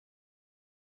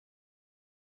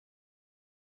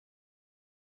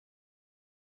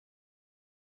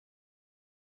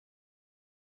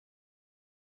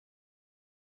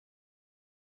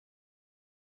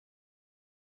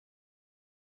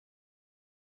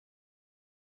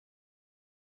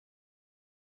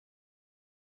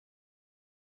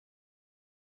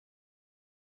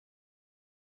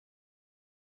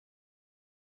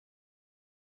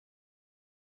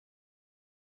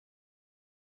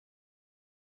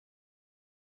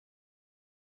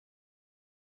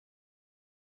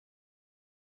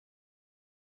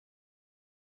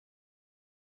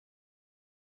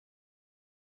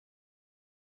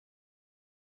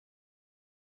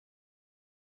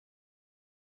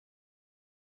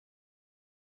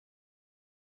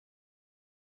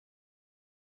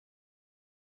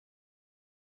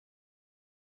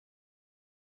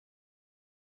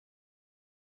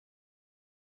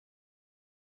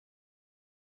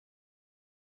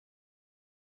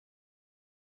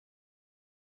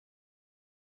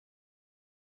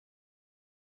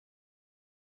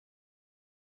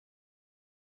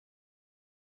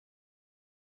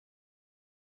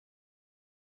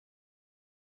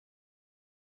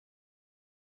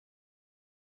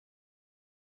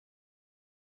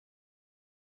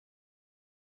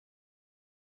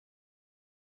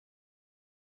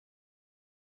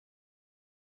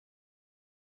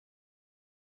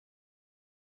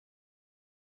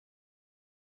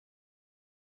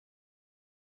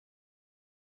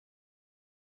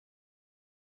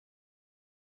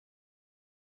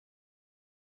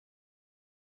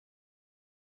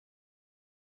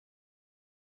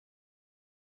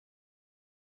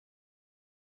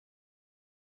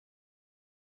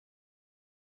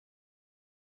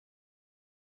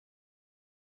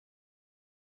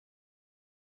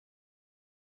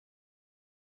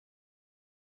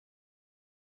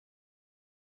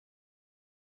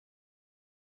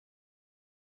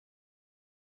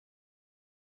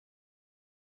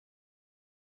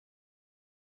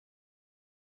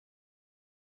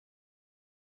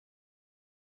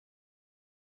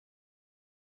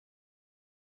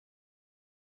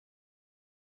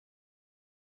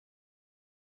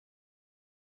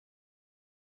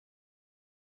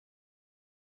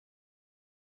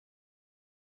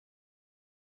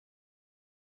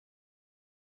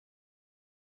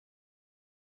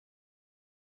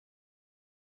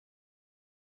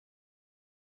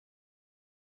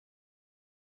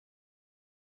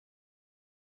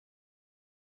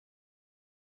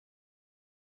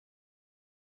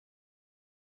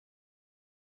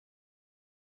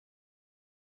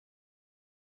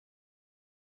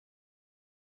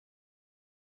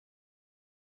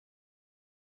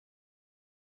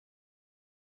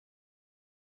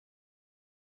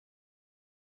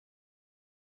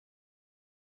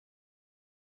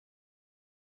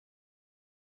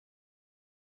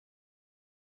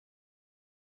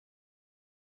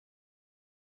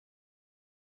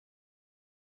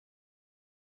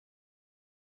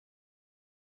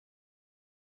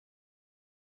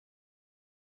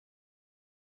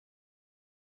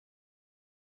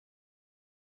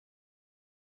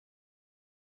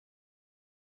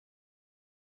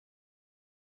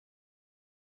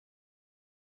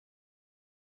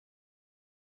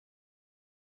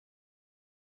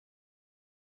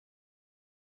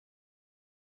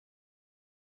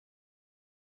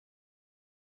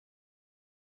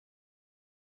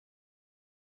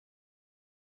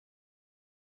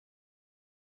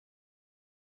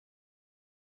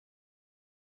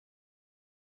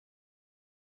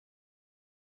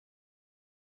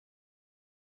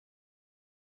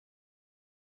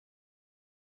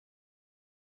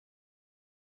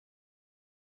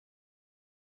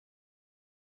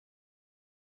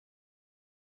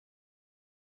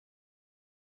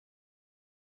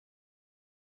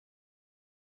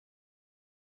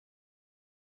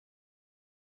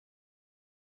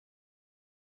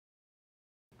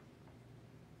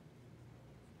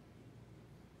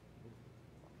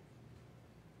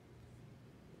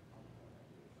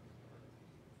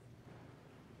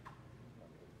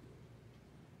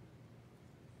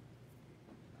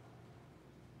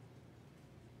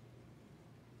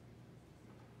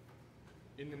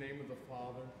In the name of the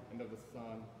Father, and of the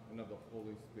Son, and of the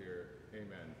Holy Spirit.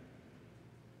 Amen.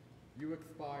 You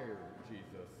expired,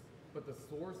 Jesus, but the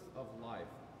source of life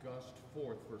gushed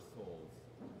forth for souls,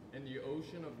 and the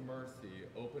ocean of mercy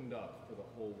opened up for the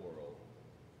whole world.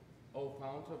 O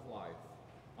fount of life,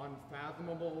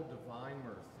 unfathomable divine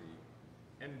mercy,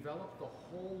 envelop the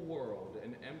whole world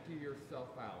and empty yourself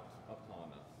out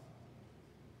upon us.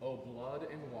 O blood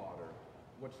and water,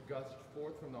 which gushed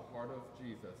forth from the heart of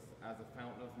Jesus as a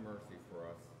fountain of mercy for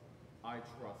us, I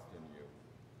trust in you.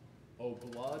 O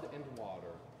blood and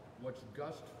water, which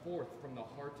gushed forth from the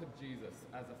heart of Jesus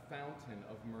as a fountain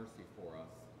of mercy for us,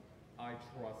 I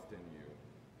trust in you.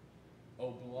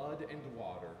 O blood and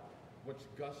water, which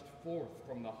gushed forth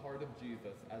from the heart of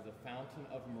Jesus as a fountain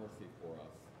of mercy for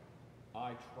us,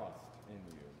 I trust in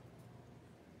you.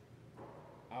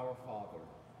 Our Father,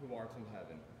 who art in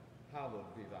heaven,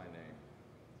 hallowed be thy name.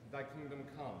 Thy kingdom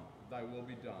come, thy will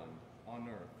be done, on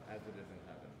earth as it is in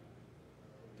heaven.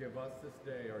 Give us this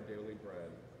day our daily bread,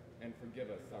 and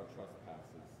forgive us our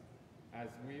trespasses,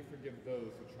 as we forgive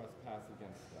those who trespass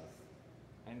against us.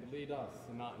 And lead us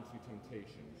not into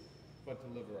temptation, but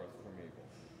deliver us from evil.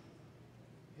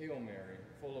 Hail Mary,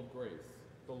 full of grace,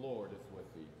 the Lord is with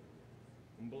thee.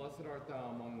 And blessed art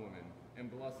thou among women,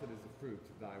 and blessed is the fruit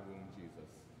of thy womb,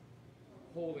 Jesus.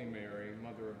 Holy Mary,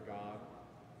 Mother of God,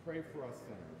 pray for us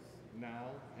sinners, now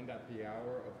and at the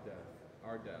hour of death,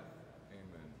 our death.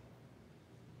 Amen.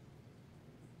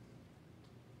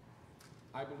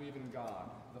 I believe in God,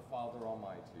 the Father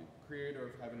Almighty, creator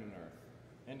of heaven and earth,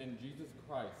 and in Jesus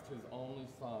Christ, his only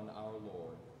Son, our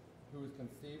Lord, who was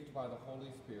conceived by the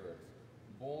Holy Spirit,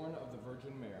 born of the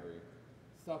Virgin Mary,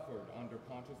 suffered under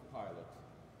Pontius Pilate,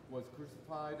 was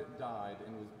crucified, died,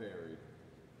 and was buried.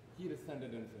 He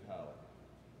descended into hell.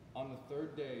 On the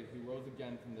third day he rose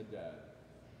again from the dead.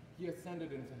 He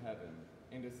ascended into heaven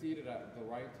and is seated at the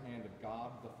right hand of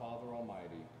God the Father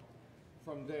Almighty.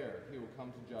 From there he will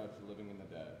come to judge the living and the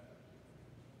dead.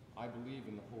 I believe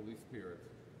in the Holy Spirit,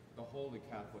 the Holy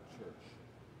Catholic Church,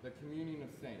 the communion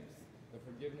of saints, the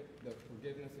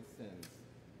forgiveness of sins,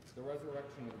 the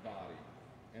resurrection of the body,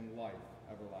 and life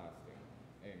everlasting.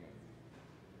 Amen.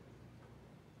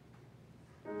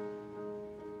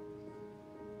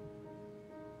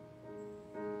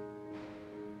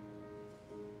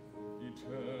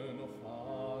 Eternal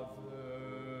Father,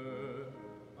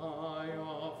 I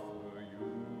offer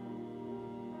you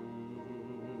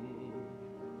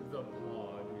the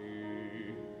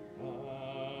body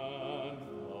and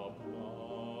the blood,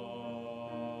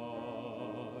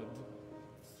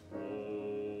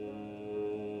 soul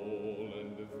and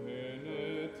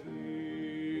divinity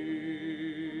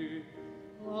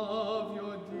of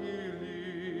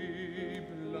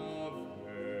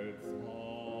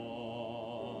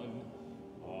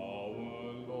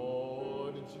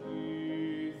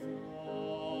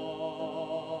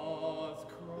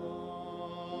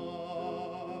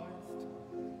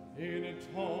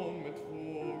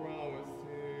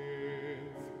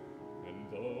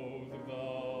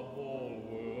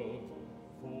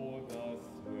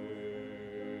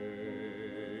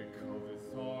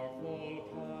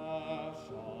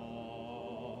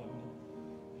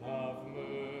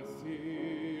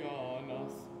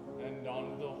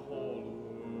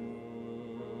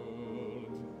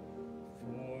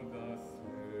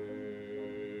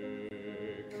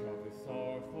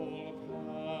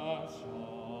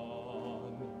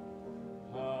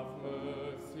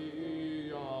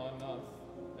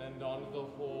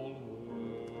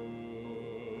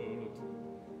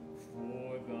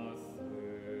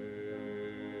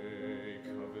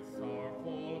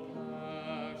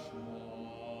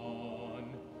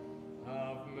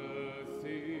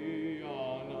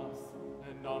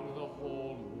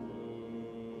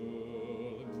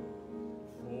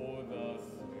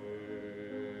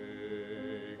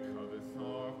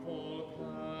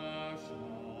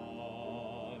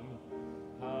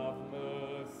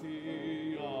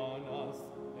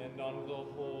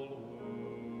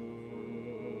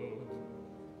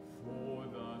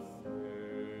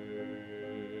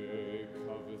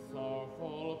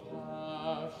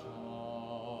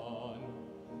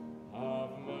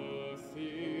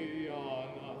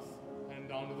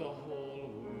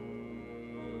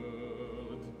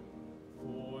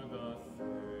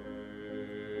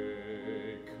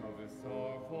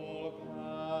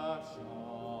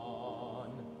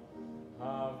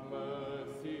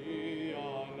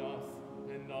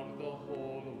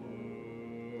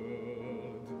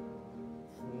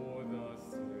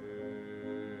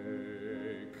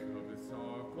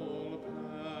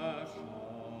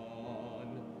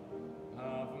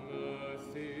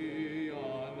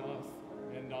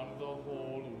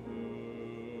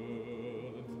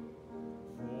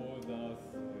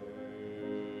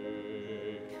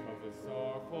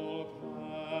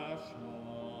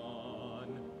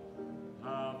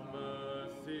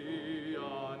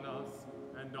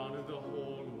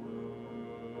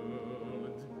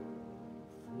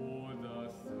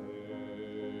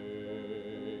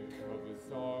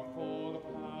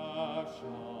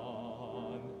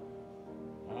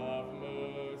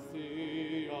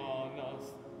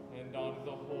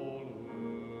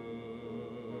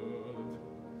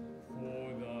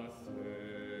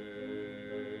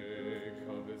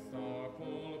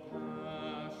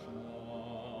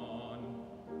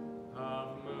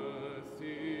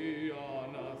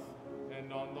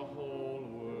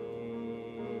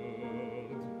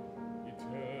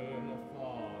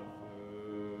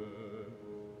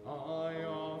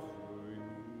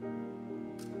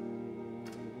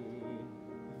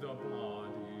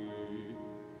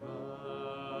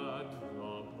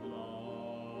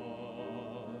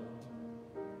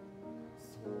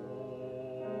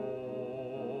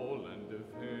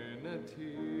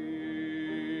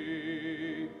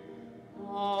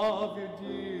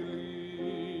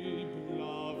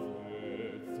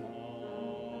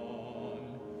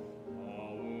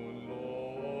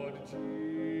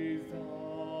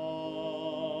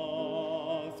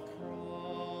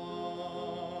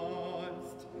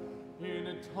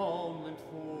atonement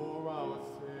for our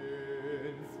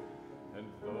sins, and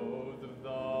those of the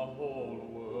whole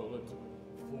world,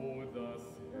 for the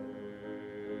sake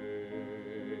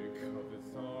of his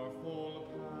sorrowful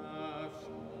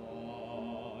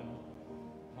passion.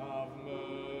 Have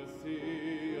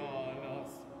mercy on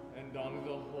us and on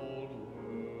the whole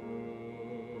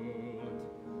world,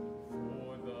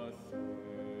 for the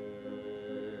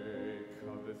sake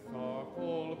of his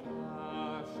sorrowful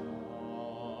passion.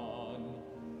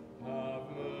 Have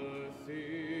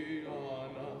mercy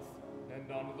on us and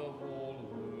on the whole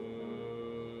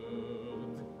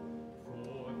world,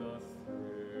 for the sake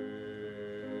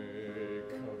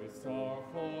of his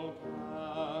sorrowful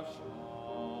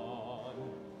passion.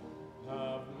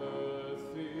 Have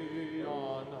mercy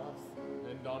on us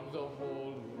and on the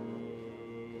whole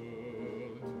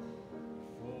world,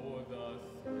 for the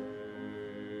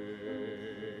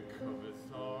sake of his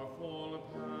sorrowful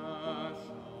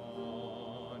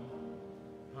passion.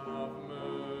 Have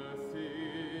mercy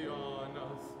on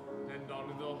us and on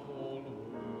the whole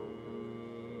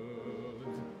world,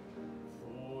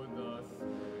 for the sake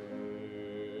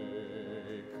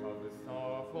of his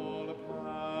sorrowful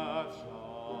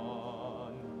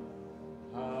passion.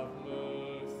 Have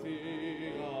mercy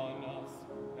on us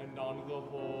and on the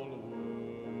whole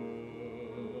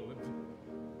world,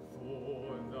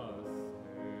 for the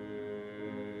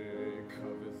sake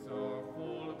of his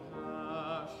sorrowful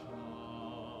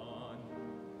passion.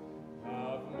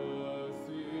 Have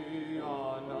mercy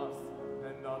on us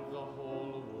and on the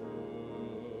whole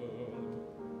world,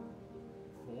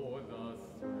 for the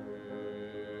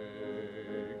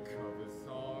sake of his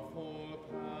sorrowful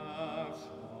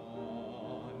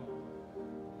passion.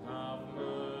 Have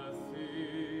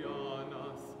mercy on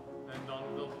us and on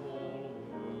the whole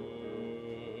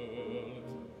world,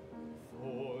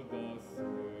 for the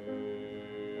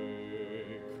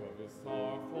sake of his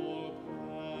sorrowful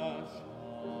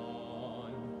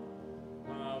passion.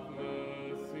 Have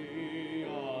mercy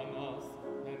on us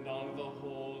and on the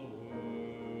whole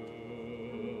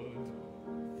world,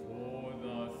 for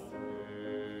the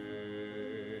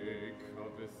sake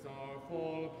of his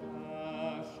sorrowful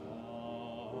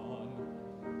passion.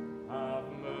 Have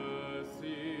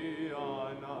mercy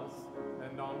on us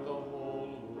and on the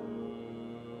whole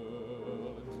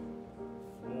world,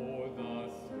 for the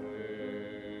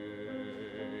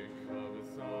sake of his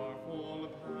sorrowful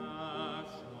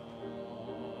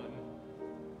passion.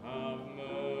 Have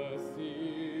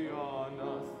mercy on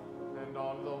us and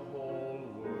on the whole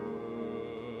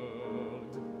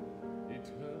world.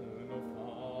 Eternal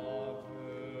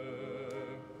Father,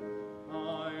 I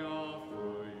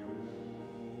offer you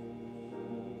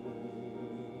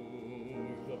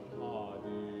the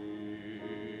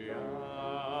body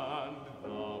and the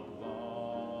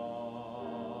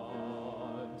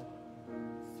blood,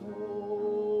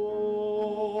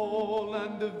 soul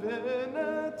and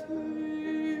divinity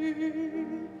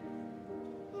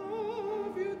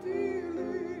of your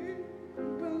dearly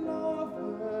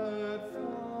beloved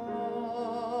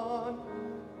Son,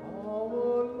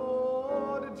 our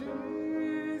Lord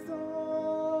Jesus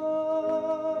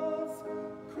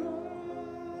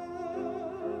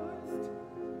Christ,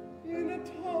 in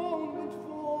atonement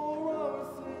for our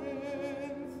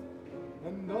sins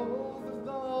and those of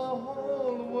the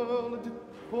whole world,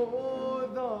 for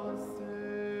the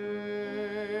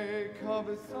sake of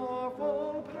his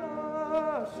sorrowful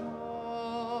passion.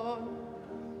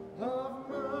 Have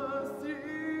mercy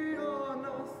on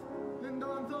us and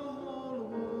on the whole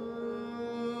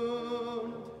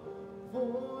world,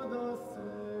 for the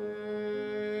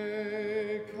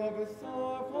sake of his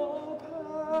sorrowful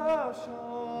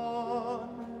passion.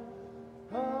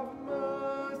 Have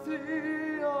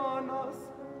mercy on us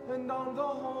and on the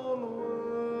whole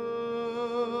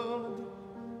world,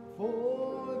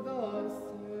 for the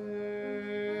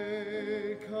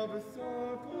sake of his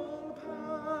sorrowful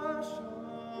passion.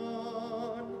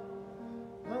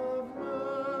 Have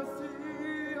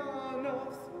mercy on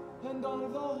us and on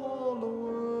the whole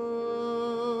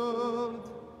world,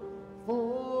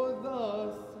 for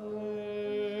the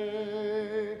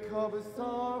sake of his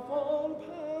sorrowful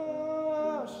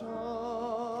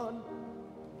passion.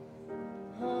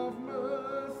 Have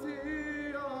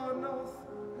mercy on us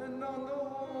and on the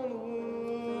whole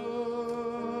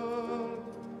world,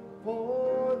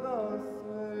 for the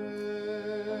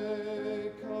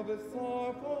sake of his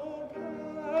sorrowful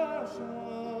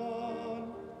passion.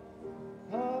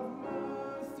 Have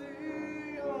mercy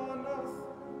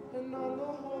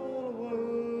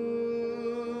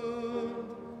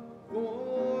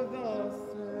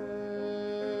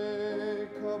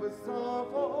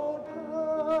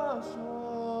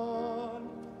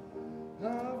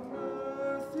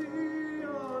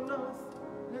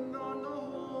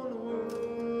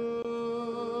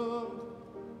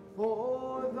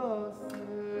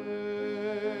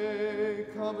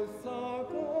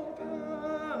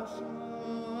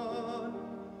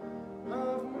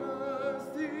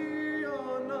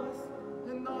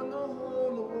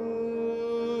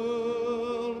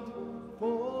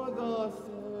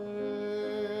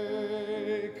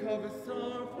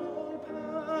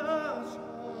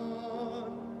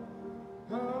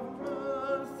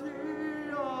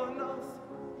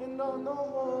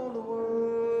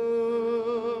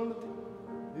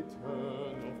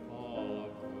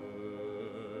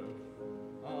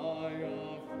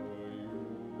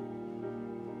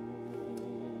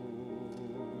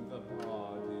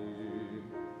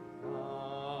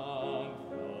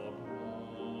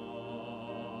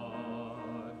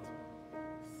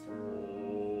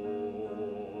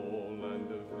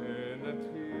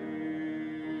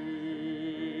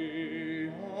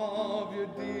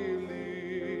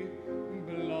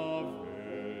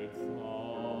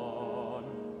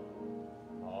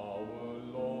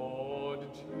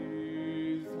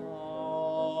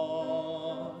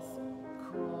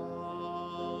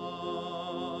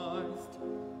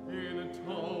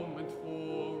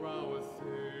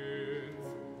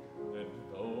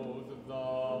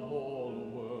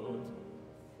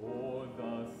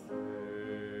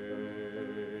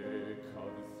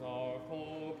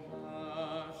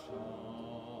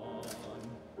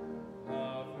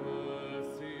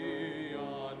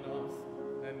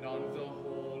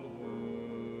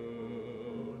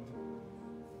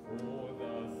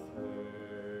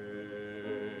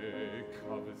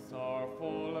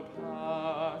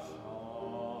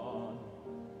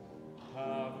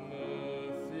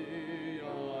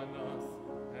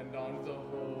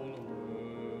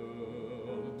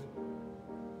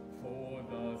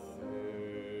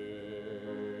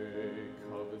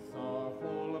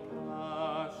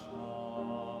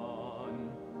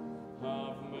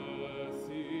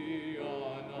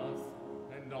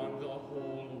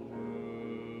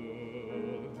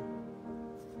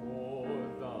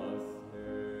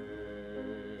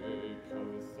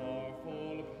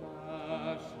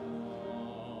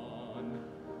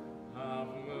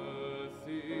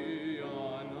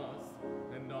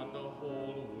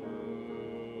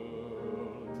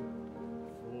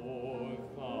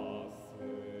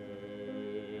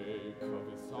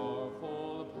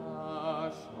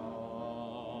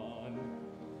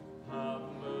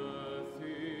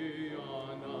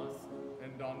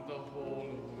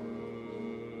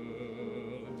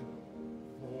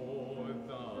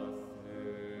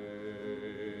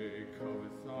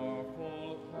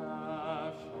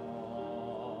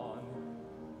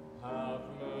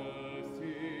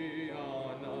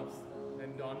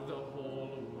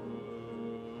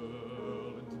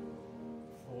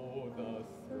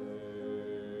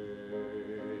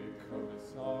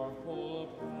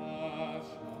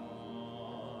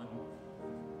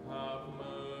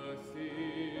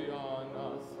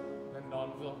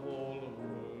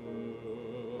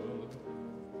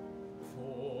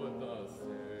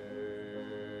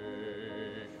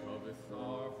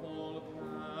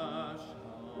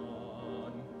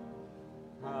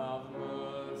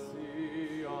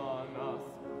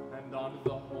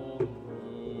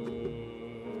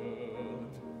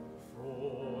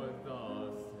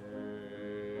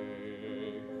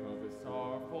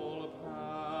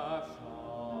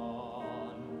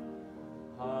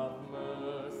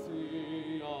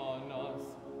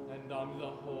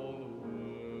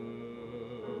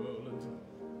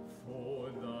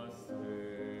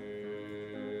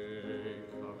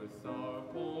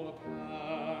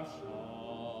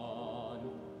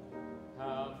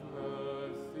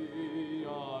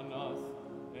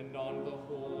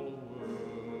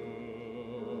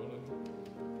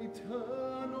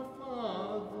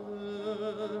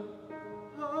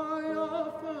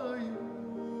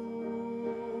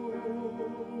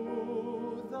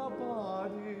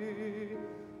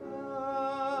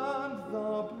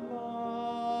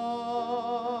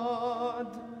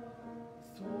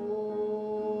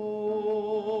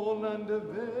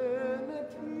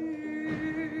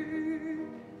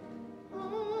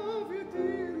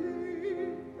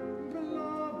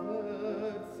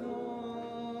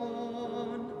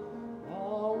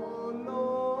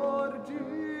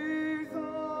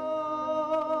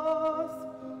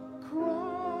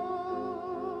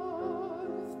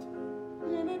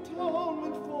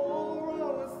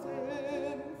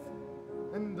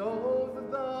and those of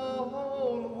the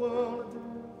whole world,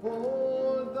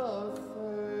 for the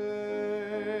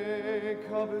sake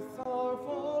of his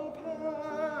sorrowful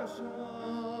passion.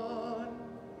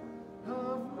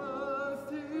 Have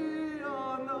mercy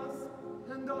on us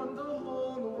and on the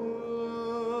whole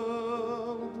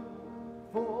world,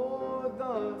 for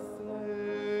the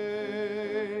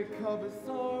sake of his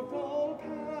sorrowful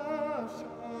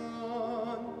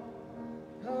passion.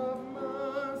 Have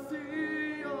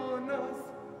mercy on us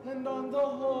and on the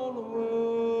whole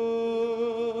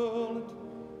world,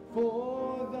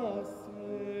 for the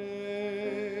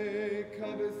sake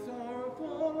of his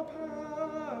sorrowful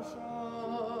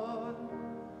passion.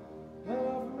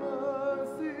 Have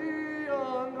mercy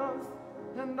on us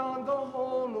and on the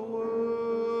whole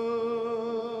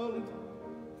world,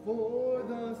 for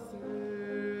the sake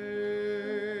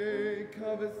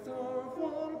of his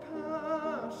sorrowful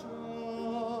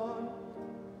passion.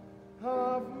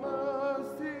 Have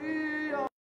mercy on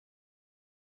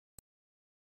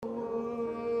the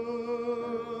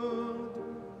world,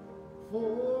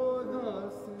 for the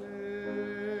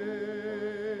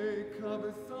sake of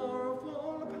his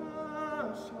sorrowful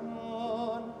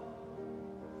passion.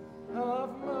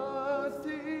 Have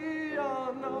mercy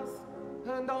on us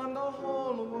and on the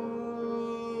whole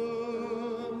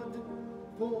world,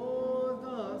 for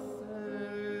the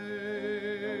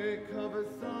sake of his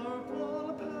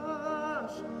sorrowful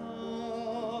passion.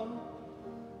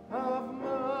 Have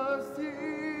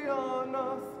mercy on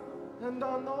us and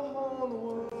on the whole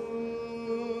world,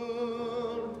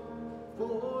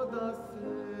 for the sake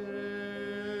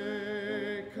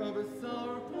of his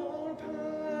sorrowful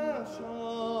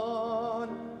passion.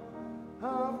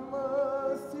 Have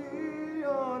mercy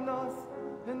on us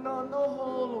and on the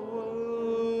whole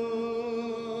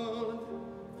world,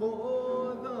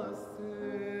 for the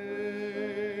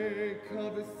sake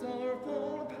of his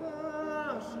sorrowful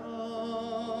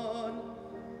passion.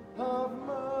 Have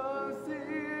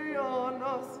mercy on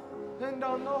us and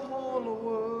on the whole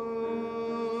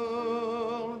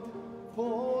world,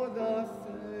 for the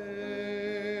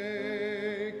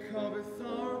sake of his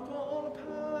sorrowful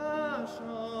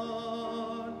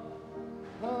passion.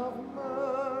 Have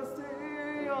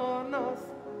mercy on us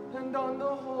and on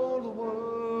the whole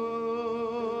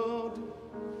world.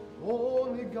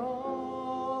 Holy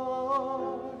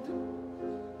God,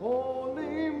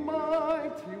 Holy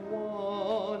Mighty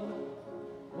One,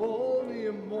 Holy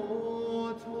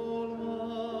Immortal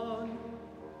One,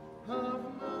 have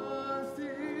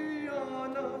mercy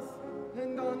on us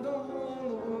and on the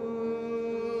whole world.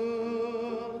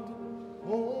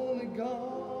 Holy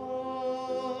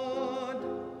God,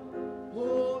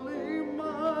 Holy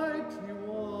Mighty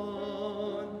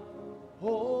One,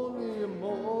 Holy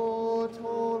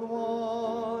Immortal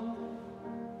One,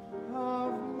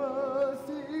 have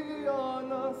mercy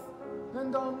on us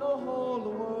and on the whole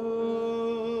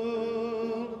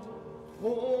world.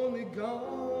 Holy God,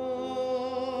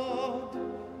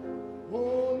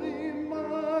 Holy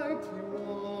Mighty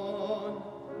One,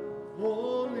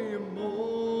 Holy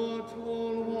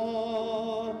Immortal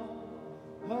One,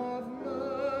 have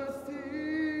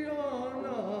mercy on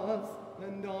us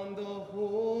and on the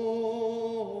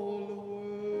whole world.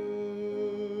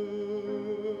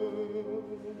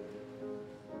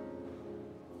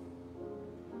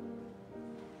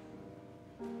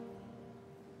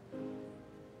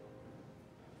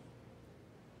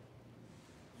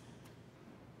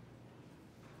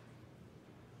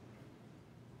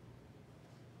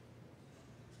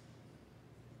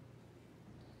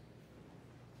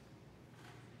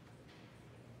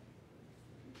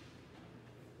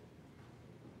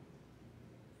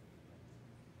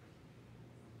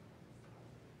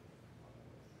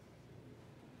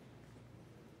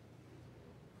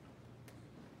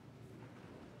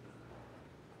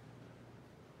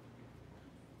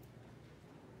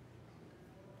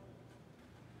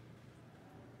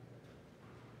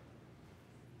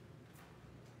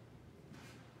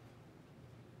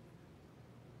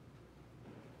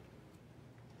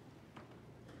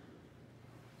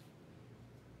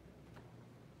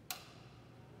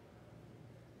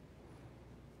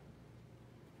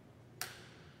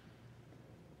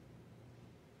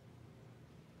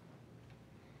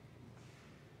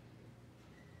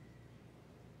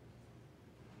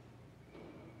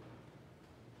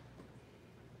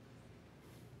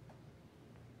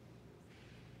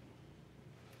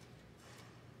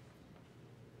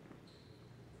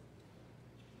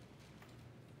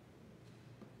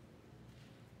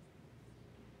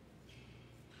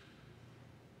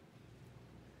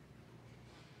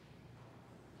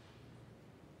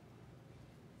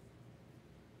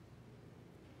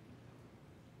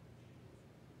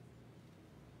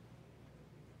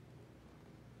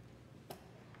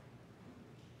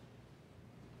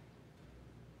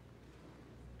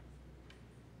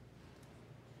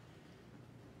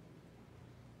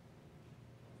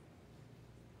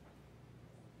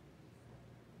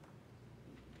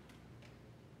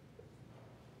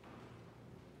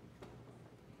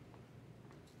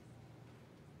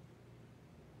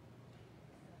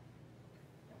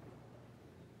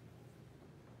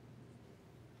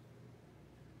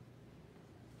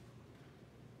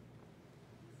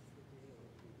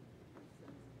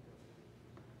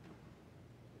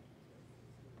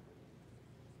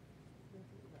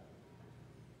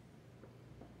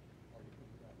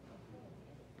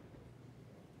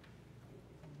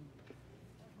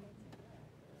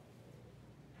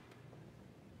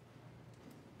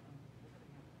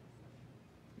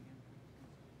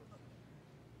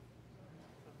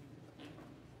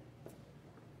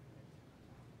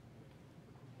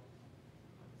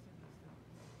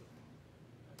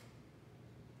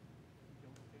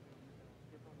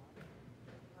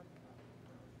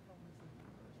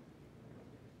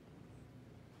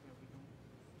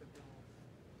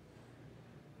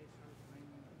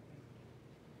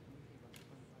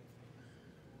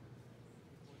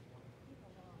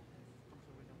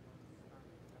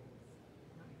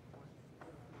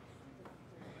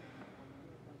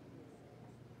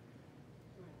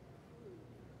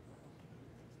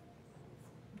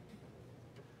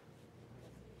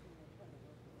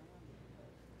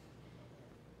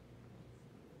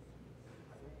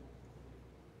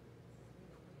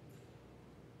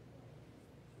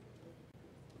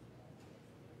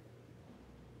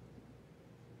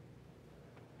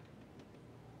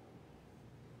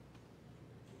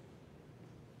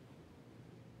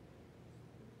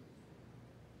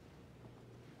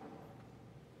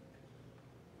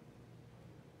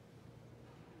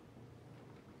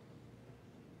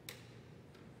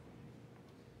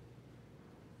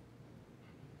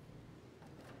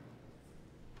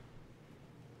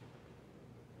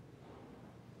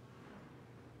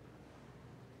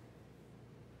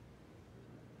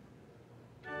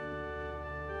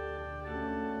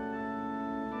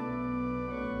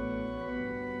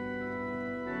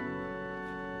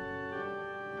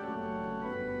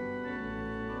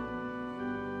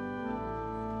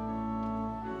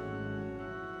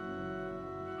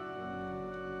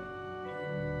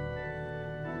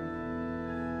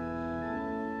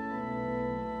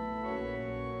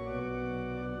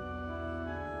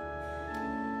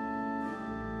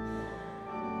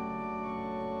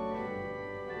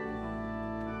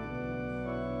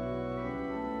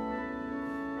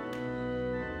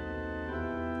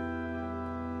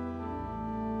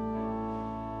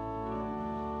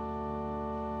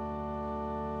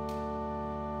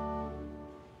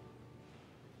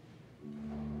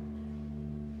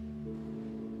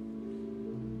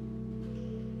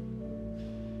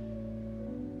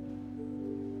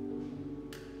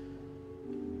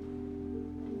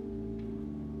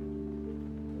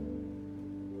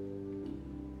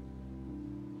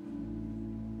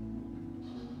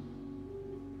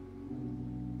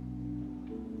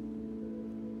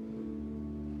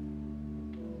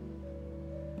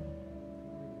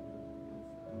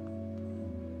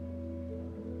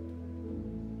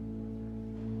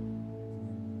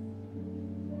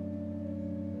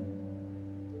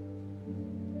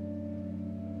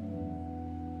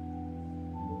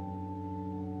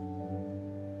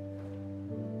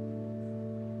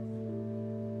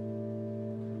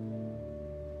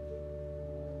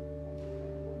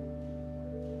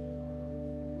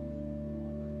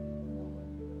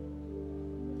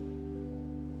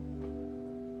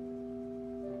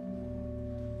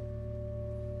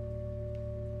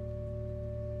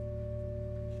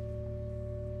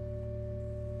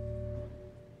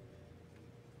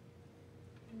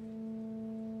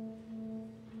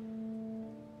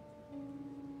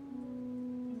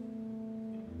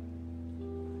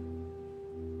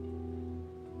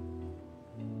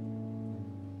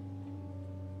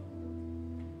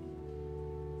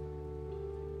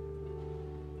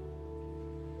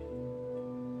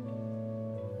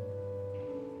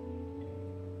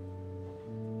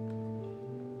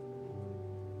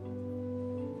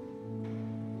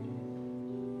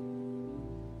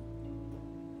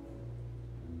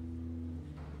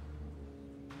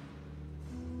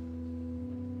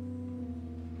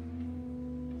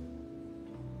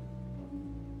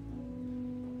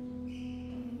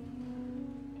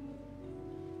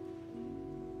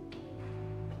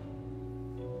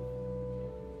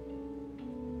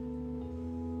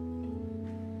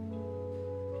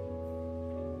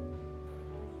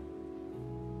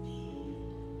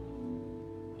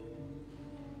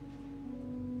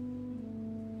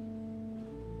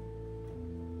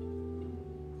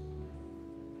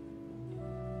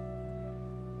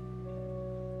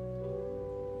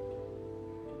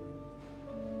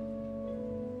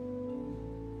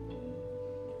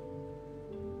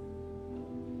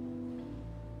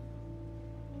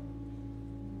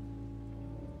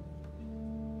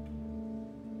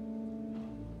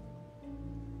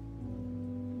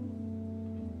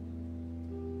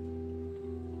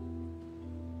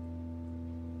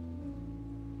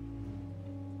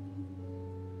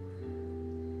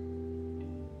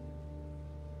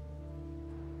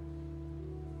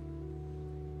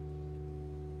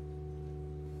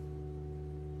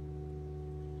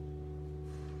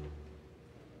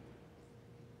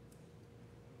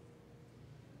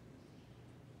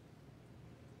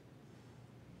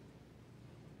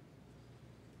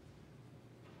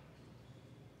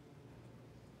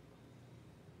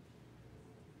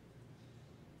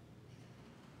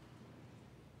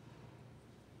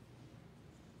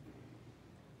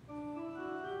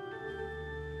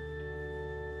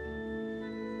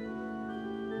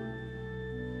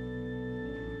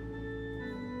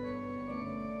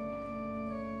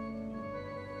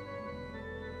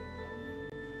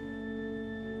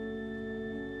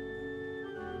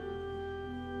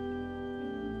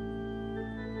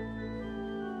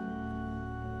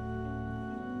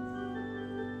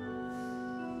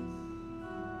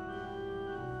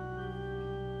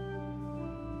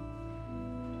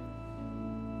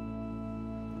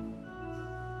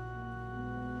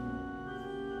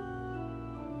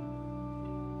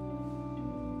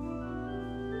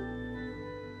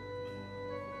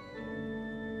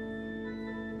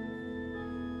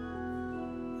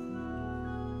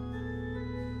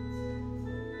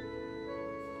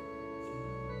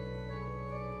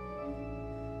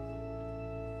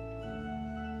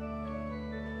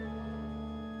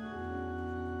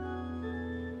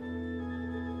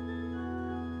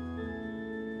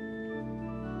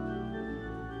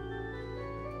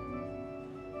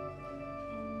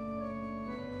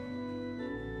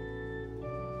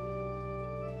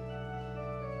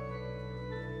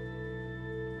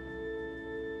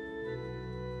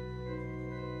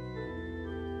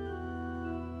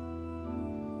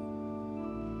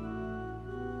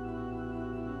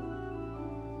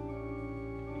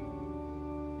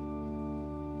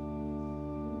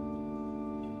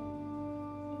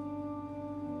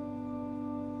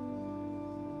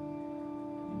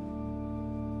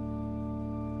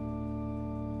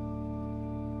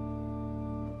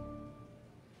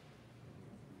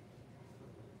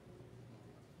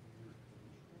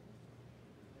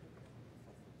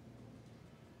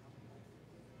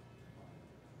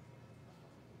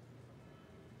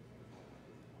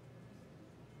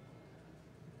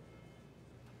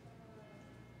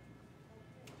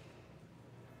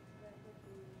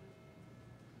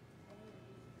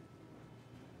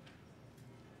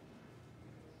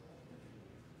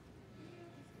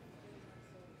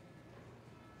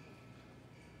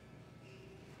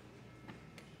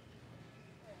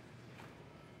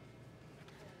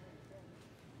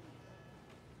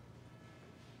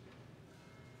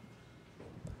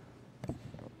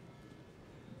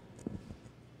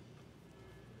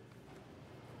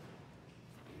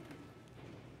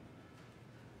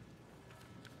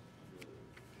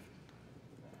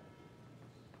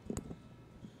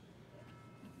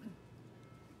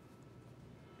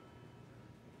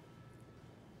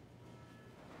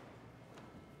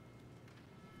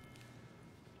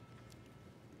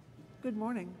 Good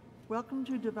morning. Welcome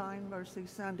to Divine Mercy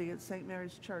Sunday at St.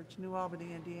 Mary's Church, New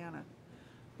Albany, Indiana.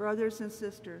 Brothers and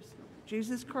sisters,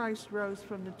 Jesus Christ rose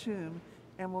from the tomb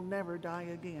and will never die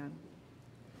again.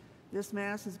 This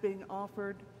Mass is being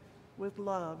offered with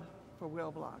love for Will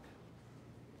Block.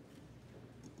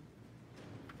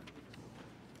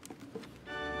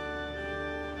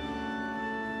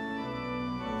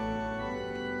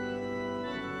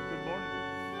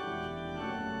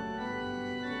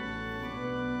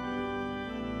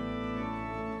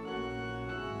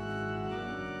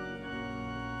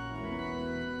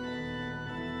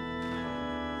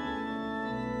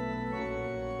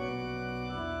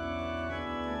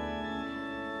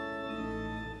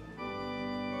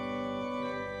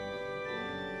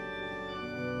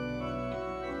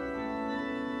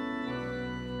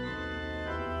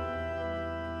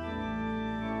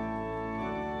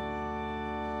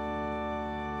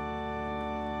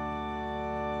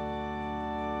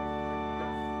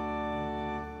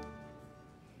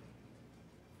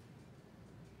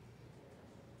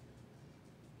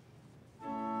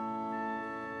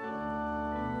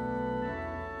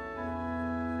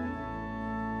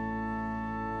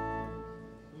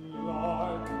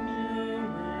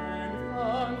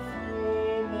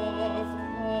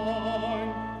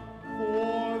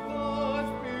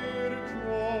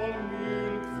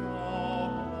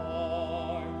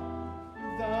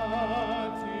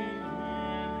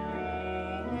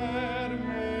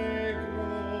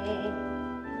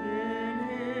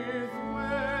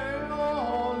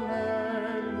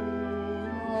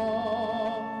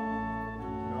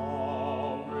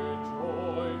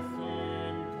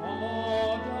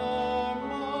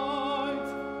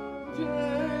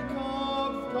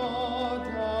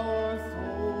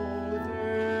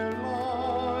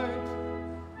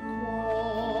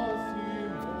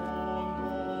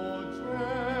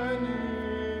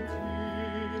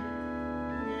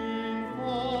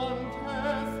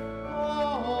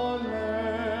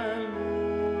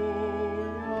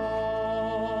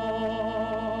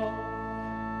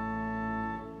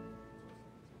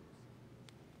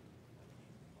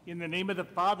 In the name of the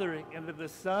Father, and of the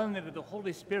Son, and of the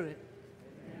Holy Spirit,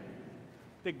 amen.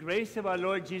 The grace of our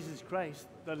Lord Jesus Christ,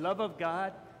 the love of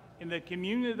God, and the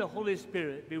communion of the Holy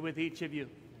Spirit be with each of you.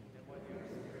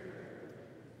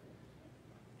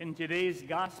 In today's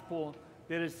Gospel,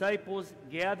 the disciples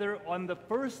gather on the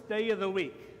first day of the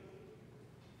week.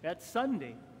 That's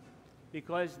Sunday,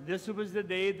 because this was the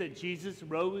day that Jesus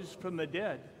rose from the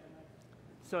dead.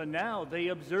 So now they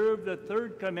observe the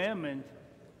third commandment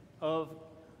of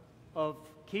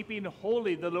keeping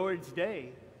holy the Lord's day,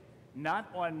 not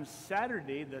on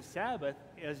Saturday, the Sabbath,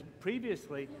 as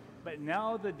previously, but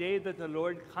now the day that the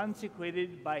Lord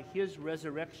consecrated by his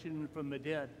resurrection from the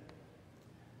dead.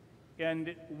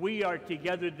 And we are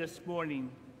together this morning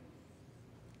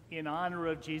in honor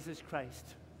of Jesus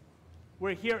Christ.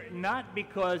 We're here not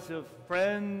because of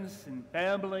friends and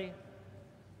family,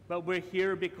 but we're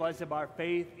here because of our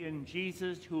faith in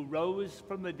Jesus, who rose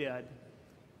from the dead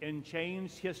and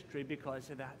changed history because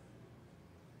of that.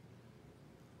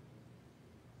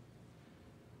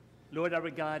 Lord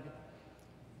our God,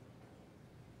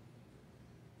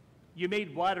 you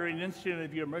made water an instrument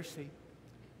of your mercy.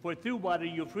 For through water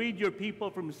you freed your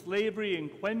people from slavery and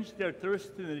quenched their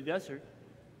thirst in the desert.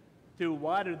 Through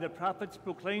water the prophets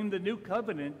proclaimed the new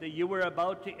covenant that you were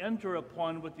about to enter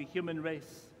upon with the human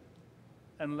race.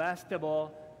 And last of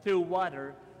all, through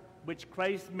water, which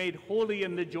Christ made holy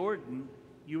in the Jordan,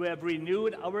 you have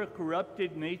renewed our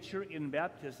corrupted nature in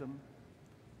baptism.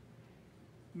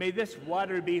 May this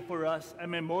water be for us a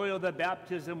memorial of the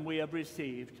baptism we have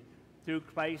received through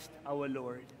Christ our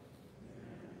Lord.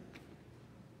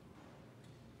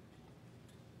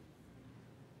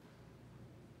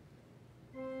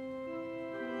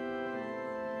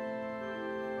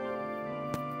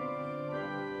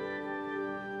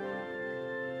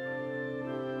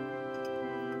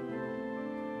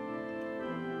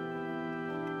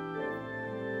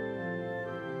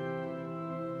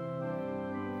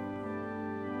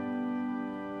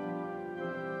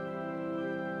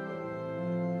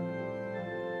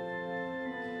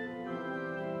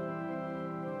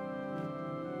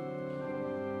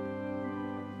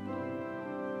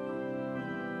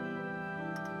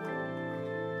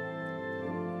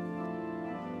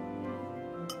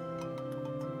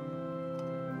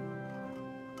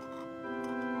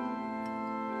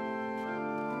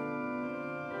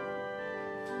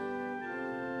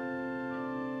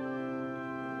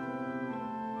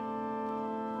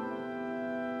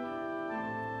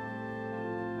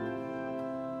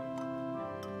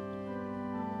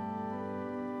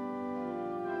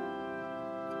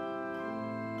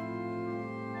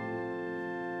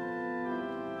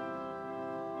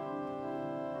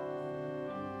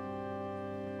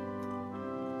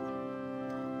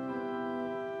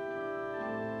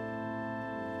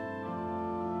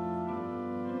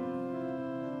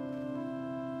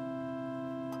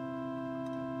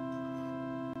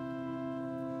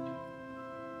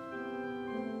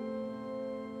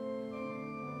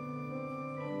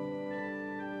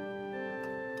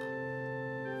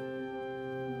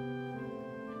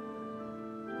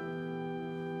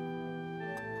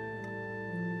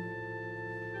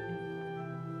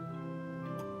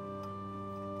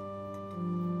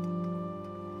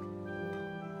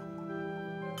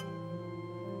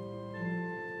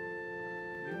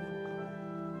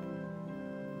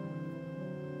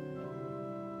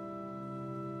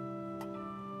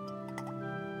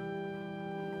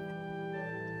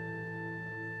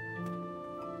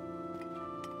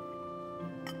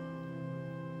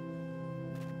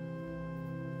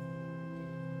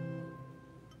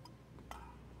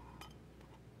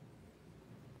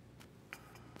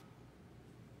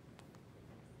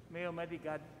 May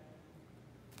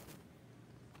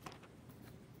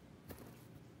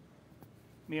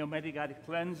Almighty God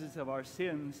cleanse us of our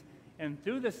sins, and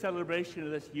through the celebration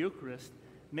of this Eucharist,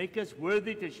 make us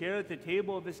worthy to share at the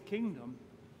table of his kingdom.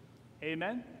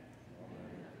 Amen.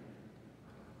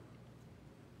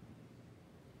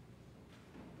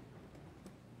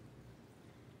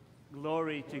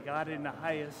 Glory to God in the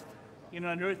highest, and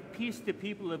on earth peace to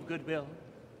people of good will.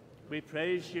 We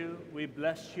praise you, we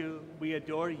bless you, we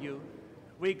adore you,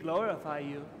 we glorify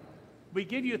you. We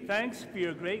give you thanks for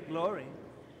your great glory.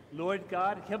 Lord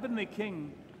God, Heavenly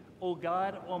King, O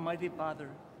God, Almighty Father,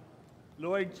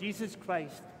 Lord Jesus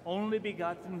Christ, only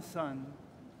begotten Son,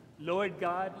 Lord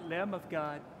God, Lamb of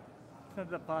God, Son of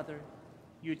the Father,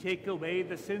 you take away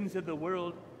the sins of the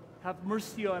world, have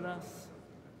mercy on us.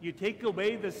 You take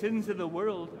away the sins of the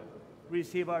world,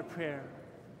 receive our prayer.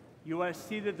 You are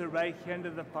seated at the right hand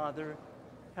of the Father,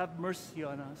 have mercy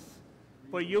on us.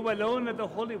 For you alone are the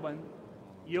Holy One,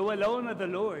 you alone are the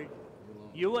Lord,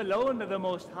 you alone are the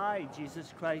Most High,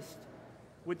 Jesus Christ,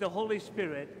 with the Holy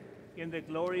Spirit, in the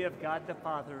glory of God the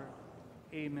Father.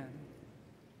 Amen.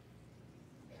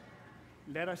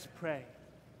 Let us pray.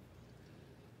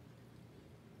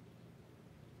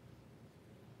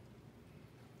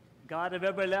 God of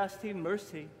everlasting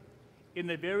mercy, in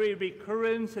the very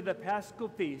recurrence of the Paschal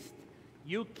feast,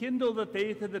 you kindle the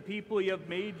faith of the people you have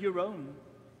made your own.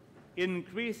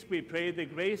 Increase, we pray, the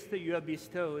grace that you have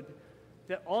bestowed,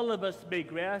 that all of us may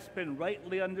grasp and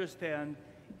rightly understand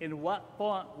in what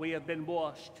font we have been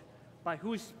washed, by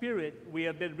whose Spirit we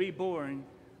have been reborn,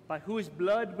 by whose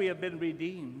blood we have been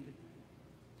redeemed,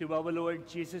 through our Lord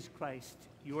Jesus Christ,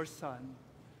 your Son,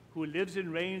 who lives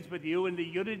and reigns with you in the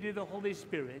unity of the Holy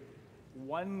Spirit,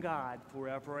 one God,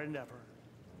 forever and ever.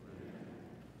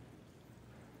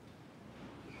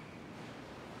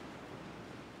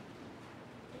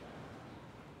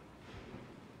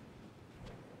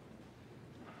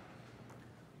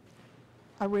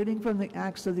 A reading from the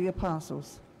Acts of the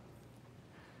Apostles.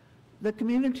 The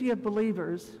community of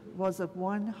believers was of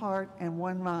one heart and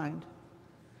one mind,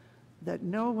 that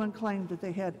no one claimed that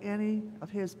they had any of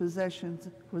his possessions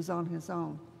was on his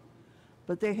own,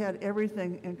 but they had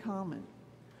everything in common.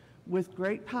 With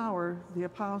great power, the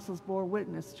apostles bore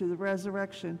witness to the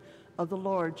resurrection of the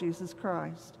Lord Jesus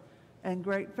Christ, and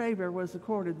great favor was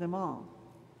accorded them all.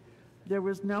 There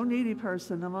was no needy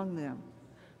person among them,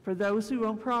 for those who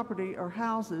owned property or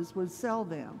houses would sell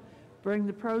them, bring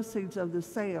the proceeds of the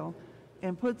sale,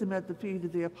 and put them at the feet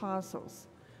of the apostles,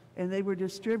 and they were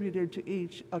distributed to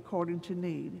each according to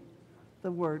need.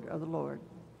 The word of the Lord.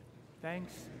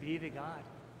 Thanks be to God.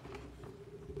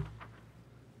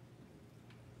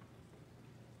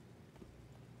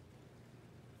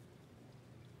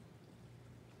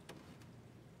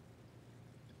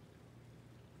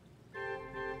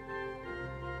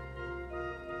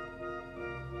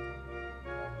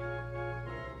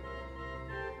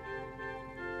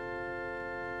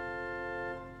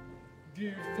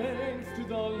 Give thanks to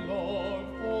the Lord,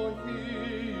 for he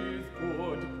is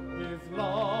good. His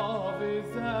love is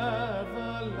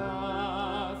everlasting.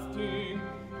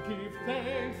 Give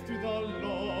thanks to the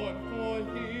Lord, for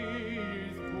he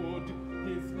is good.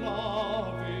 His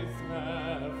love is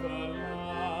everlasting.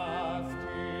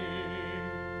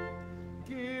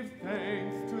 Give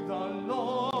thanks to the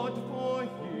Lord, for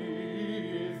he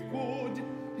is good.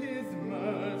 His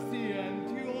mercy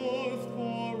endures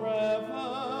forever.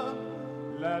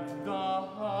 Let the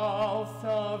house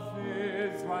of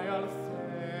Israel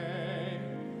say,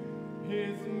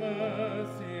 his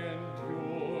mercy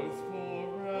endures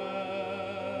forever.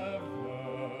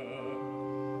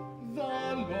 The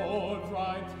Lord's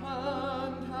right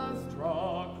hand has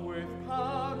struck with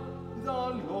power. The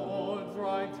Lord's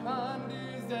right hand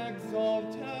is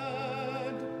exalted.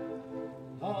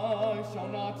 I shall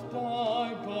not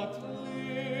die, but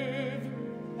live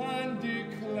and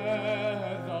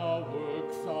declare the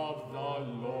works of the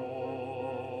Lord.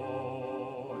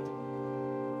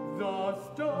 The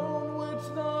stone which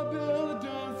the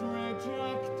builders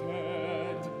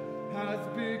rejected has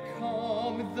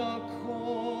become the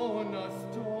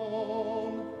cornerstone.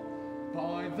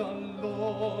 By the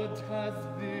Lord has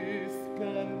this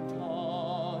been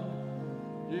done.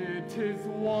 It is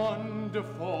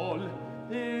wonderful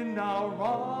in our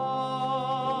eyes.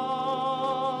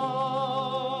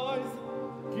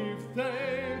 Give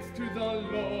thanks to the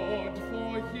Lord,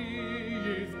 for he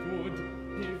is good.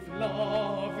 His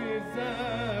love is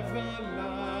everlasting.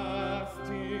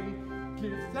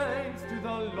 Give thanks to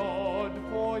the Lord,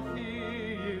 for he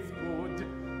is good.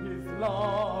 His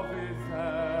love is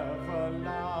everlasting.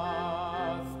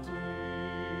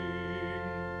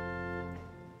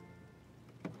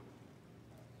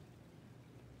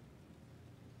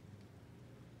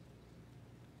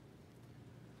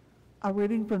 A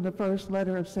reading from the first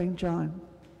letter of St. John.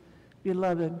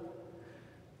 Beloved,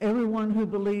 everyone who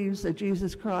believes that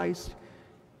Jesus Christ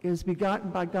is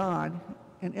begotten by God,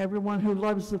 and everyone who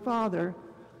loves the Father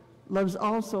loves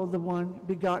also the one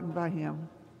begotten by him.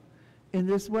 In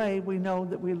this way we know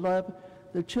that we love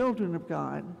the children of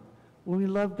God, when we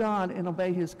love God and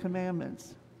obey his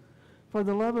commandments. For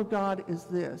the love of God is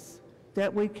this,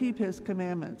 that we keep his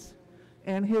commandments,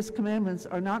 and his commandments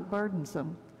are not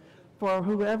burdensome. For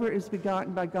whoever is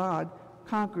begotten by God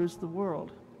conquers the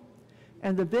world.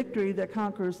 And the victory that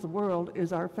conquers the world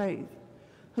is our faith.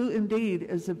 Who indeed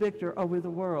is the victor over the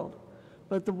world,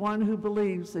 but the one who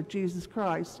believes that Jesus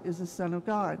Christ is the Son of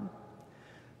God.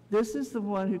 This is the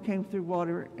one who came through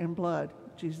water and blood,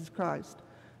 Jesus Christ,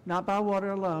 not by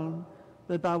water alone,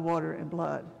 but by water and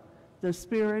blood. The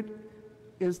Spirit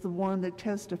is the one that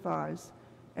testifies,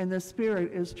 and the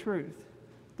Spirit is truth.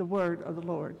 The word of the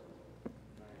Lord.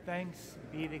 Thanks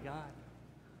be to God.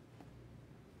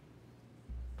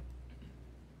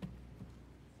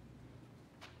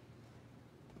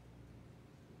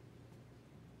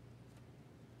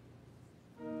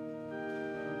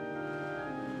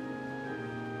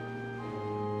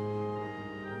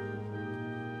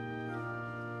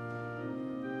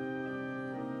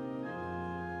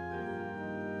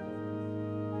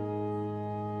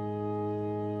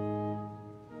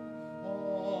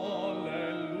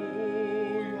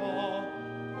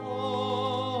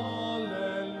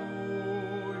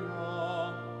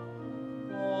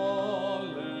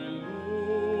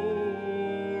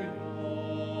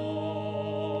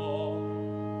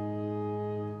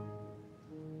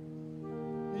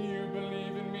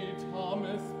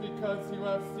 Because you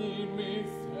have seen me,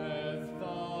 says the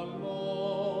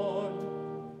Lord.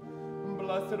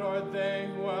 Blessed are they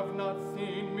who have not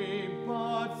seen me,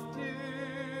 but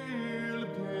still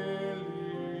believe.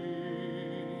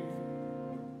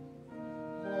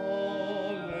 Alleluia,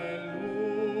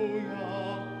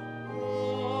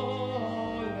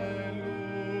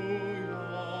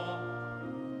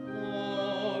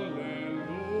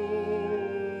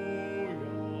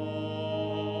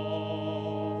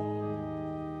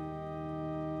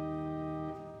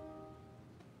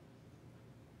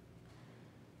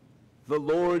 The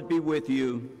Lord be with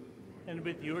you. And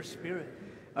with your spirit.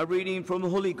 A reading from the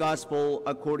Holy Gospel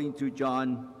according to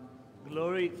John.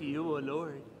 Glory to you, O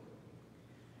Lord.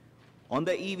 On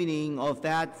the evening of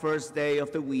that first day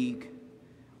of the week,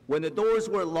 when the doors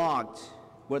were locked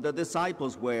where the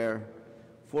disciples were,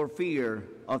 for fear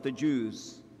of the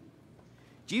Jews,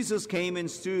 Jesus came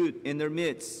and stood in their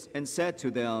midst and said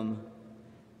to them,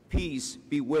 "Peace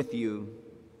be with you."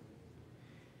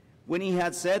 When he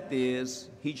had said this,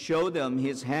 he showed them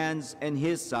his hands and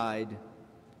his side.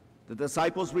 The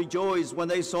disciples rejoiced when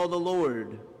they saw the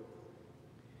Lord.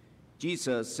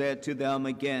 Jesus said to them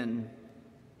again,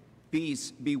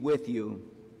 "Peace be with you.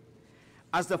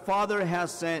 As the Father has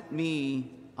sent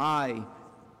me,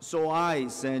 so I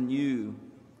send you."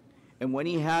 And when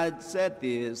he had said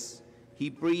this, he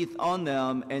breathed on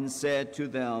them and said to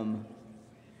them,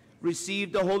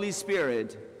 "Receive the Holy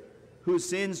Spirit. Whose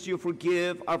sins you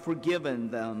forgive are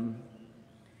forgiven them,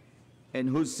 and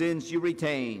whose sins you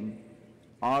retain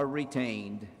are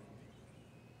retained."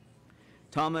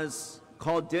 Thomas,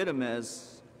 called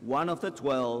Didymus, one of the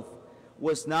 12,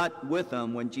 was not with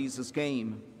them when Jesus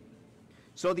came.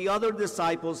 So the other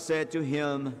disciples said to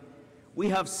him, "We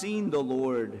have seen the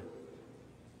Lord."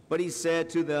 But he said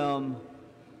to them,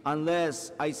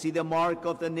 "Unless I see the mark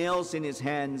of the nails in his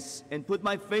hands, and put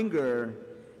my finger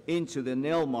into the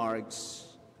nail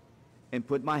marks, and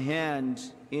put my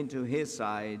hand into his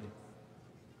side,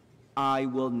 I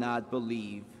will not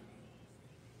believe."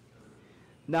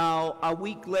 Now, a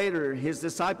week later, his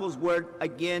disciples were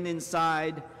again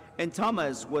inside, and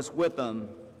Thomas was with them.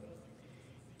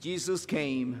 Jesus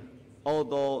came,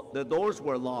 although the doors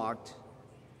were locked,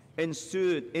 and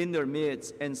stood in their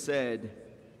midst and said,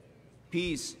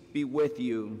 "Peace be with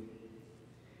you."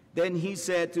 Then he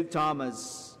said to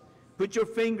Thomas, "Put your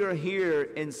finger here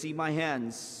and see my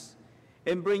hands,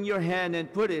 and bring your hand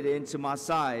and put it into my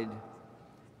side,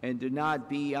 and do not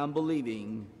be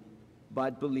unbelieving,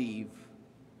 but believe."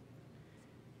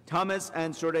 Thomas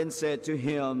answered and said to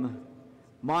him,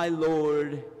 "My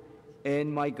Lord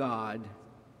and my God."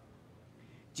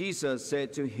 Jesus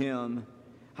said to him,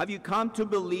 "Have you come to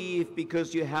believe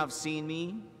because you have seen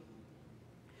me?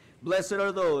 Blessed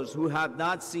are those who have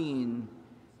not seen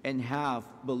and have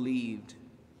believed."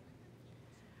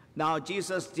 Now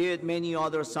Jesus did many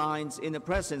other signs in the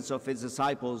presence of his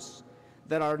disciples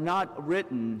that are not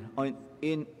written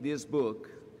in this book.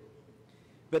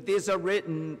 But these are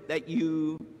written that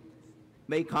you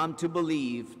may come to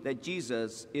believe that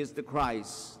Jesus is the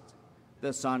Christ,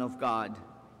 the Son of God,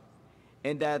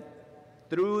 and that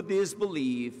through this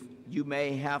belief you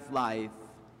may have life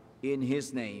in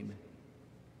his name.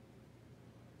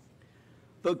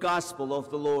 The Gospel of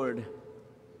the Lord.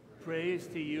 Praise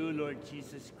to you, Lord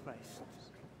Jesus Christ.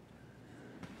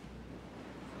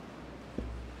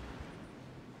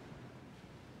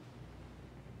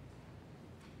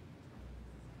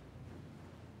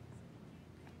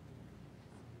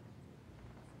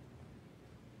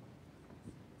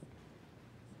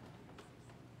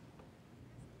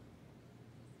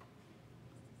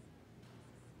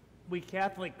 We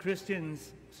Catholic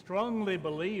Christians strongly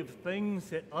believe things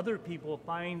that other people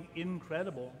find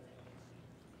incredible.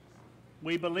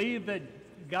 We believe that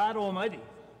God Almighty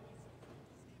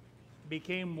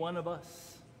became one of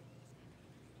us.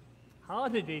 How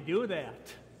did he do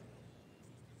that?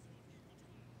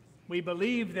 We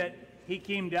believe that he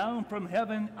came down from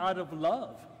heaven out of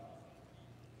love,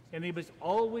 and he was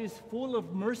always full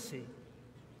of mercy.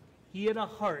 He had a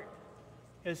heart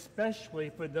especially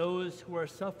for those who are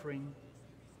suffering.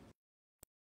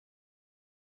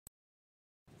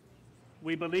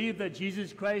 We believe that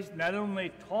Jesus Christ not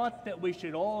only taught that we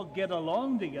should all get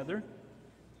along together,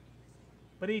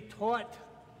 but he taught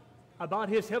about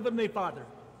his heavenly Father.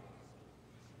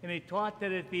 And he taught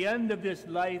that at the end of this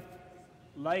life,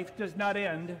 life does not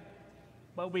end,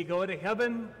 but we go to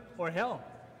heaven or hell.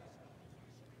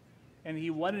 And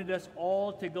he wanted us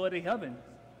all to go to heaven.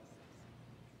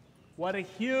 What a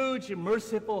huge,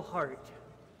 merciful heart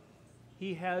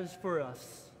he has for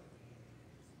us.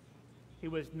 He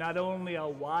was not only a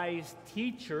wise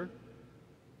teacher,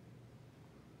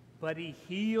 but he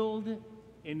healed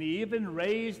and he even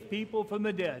raised people from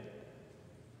the dead.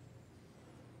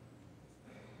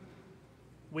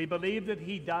 We believe that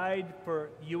he died for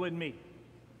you and me.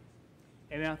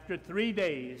 And after 3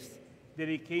 days, that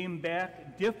he came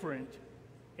back different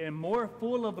and more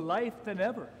full of life than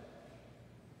ever.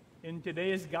 In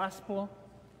today's gospel,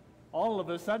 all of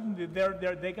a sudden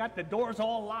they got the doors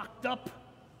all locked up,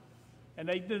 and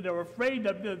they were afraid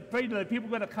that the people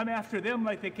were going to come after them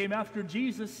like they came after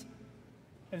Jesus,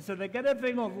 and so they got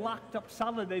everything all locked up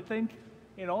solid, they think,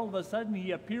 and all of a sudden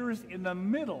he appears in the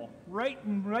middle, right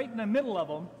in the middle of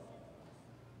them,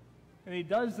 and he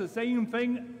does the same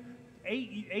thing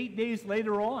 8 days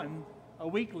later on, a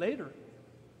week later.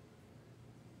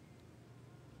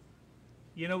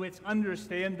 You know, it's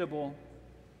understandable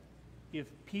if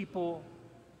people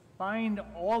find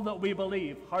all that we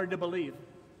believe hard to believe.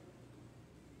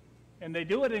 And they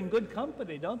do it in good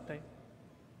company, don't they?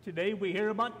 Today we hear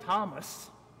about Thomas.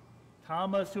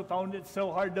 Thomas, who found it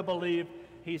so hard to believe,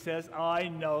 he says, I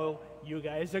know you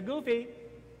guys are goofy.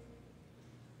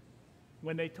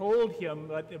 When they told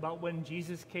him about when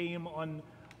Jesus came on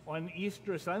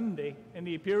Easter Sunday and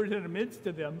he appeared in the midst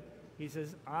of them, he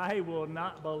says, I will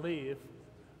not believe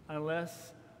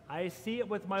unless I see it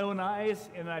with my own eyes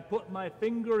and I put my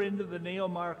finger into the nail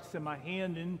marks and my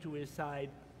hand into his side.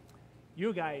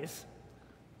 You guys.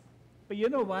 But you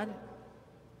know what?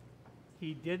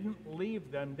 He didn't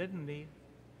leave them, didn't he?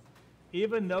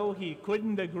 Even though he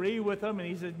couldn't agree with them and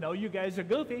he said, no, you guys are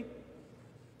goofy.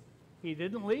 He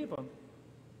didn't leave them.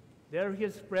 They're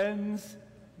his friends.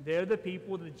 They're the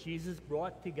people that Jesus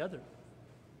brought together.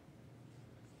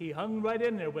 He hung right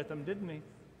in there with them, didn't he?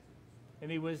 And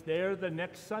he was there the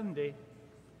next Sunday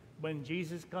when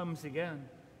Jesus comes again.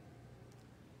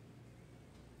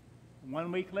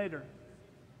 1 week later.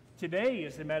 Today,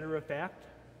 as a matter of fact,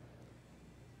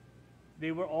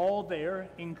 they were all there,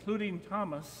 including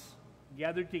Thomas,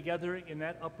 gathered together in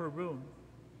that upper room.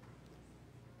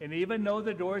 And even though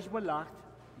the doors were locked,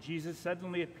 Jesus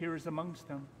suddenly appears amongst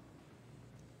them.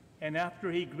 And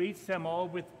after he greets them all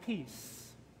with peace,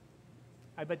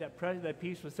 I bet that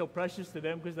peace was so precious to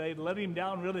them because they had let him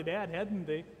down really bad, hadn't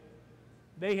they?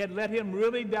 They had let him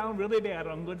really down really bad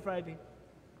on Good Friday.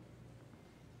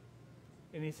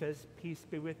 And he says, peace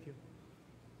be with you.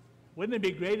 Wouldn't it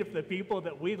be great if the people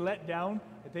that we let down,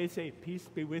 if they say, peace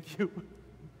be with you?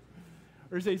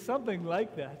 Or say something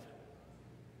like that.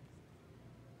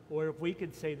 Or if we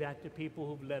could say that to people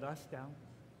who've let us down.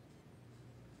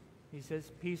 He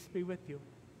says, peace be with you.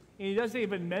 And he doesn't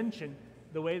even mention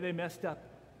the way they messed up,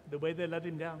 the way they let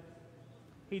him down.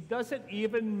 He doesn't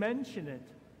even mention it.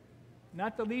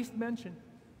 Not the least mention.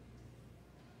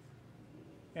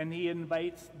 And he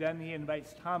invites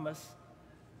Thomas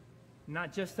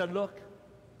not just to look,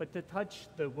 but to touch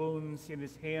the wounds in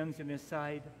his hands and his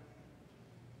side.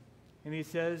 And he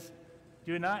says,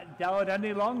 do not doubt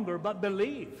any longer, but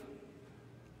believe.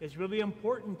 It's really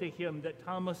important to him that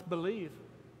Thomas believe.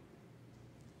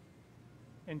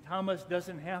 And Thomas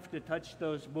doesn't have to touch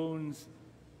those wounds,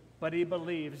 but he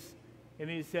believes, and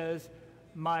he says,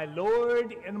 "My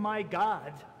Lord and my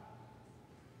God."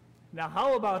 Now,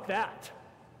 how about that?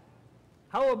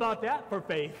 How about that for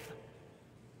faith?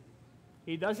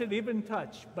 He doesn't even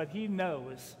touch, but he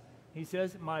knows. He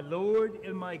says, "My Lord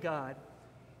and my God."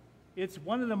 It's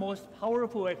one of the most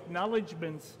powerful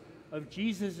acknowledgments of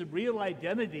Jesus' real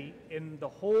identity in the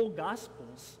whole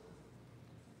Gospels.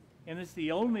 And it's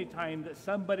the only time that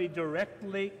somebody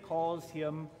directly calls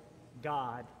him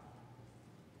God,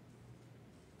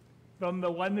 from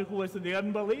the one who was the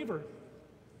unbeliever.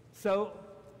 So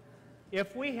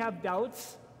if we have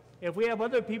doubts, if we have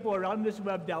other people around us who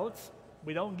have doubts,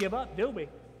 we don't give up, do we?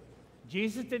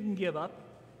 Jesus didn't give up.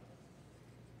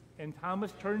 And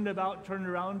Thomas turned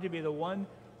around to be the one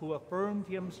who affirmed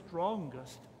him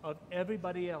strongest of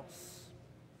everybody else,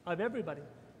 of everybody.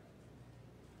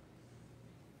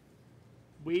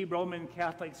 We Roman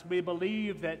Catholics, we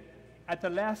believe that at the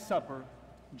Last Supper,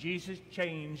 Jesus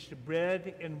changed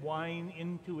bread and wine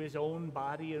into his own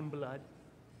body and blood.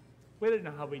 We don't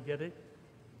know how he did it,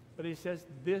 but he says,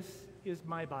 "This is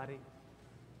my body.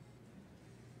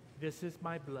 This is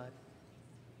my blood."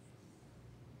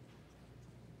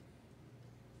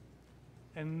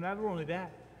 And not only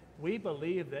that, we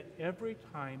believe that every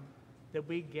time that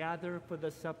we gather for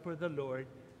the supper of the Lord,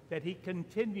 that he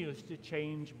continues to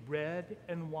change bread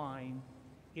and wine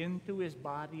into his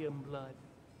body and blood.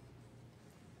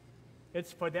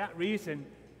 It's for that reason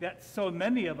that so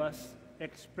many of us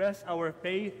express our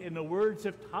faith in the words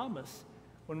of Thomas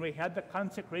when we had the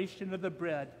consecration of the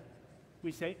bread.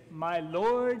 We say, "My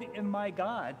Lord and my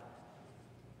God."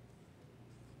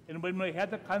 And when we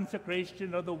had the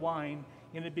consecration of the wine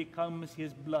and it becomes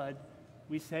his blood,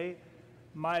 we say,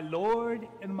 "My Lord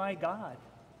and my God."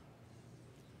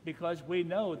 Because we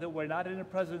know that we're not in the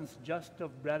presence just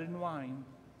of bread and wine.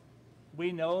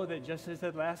 We know that just as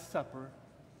at the Last Supper,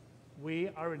 we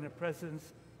are in the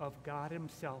presence of God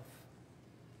himself,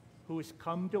 who has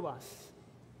come to us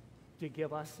to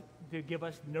give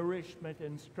us nourishment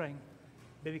and strength,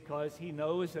 because he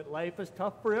knows that life is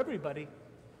tough for everybody.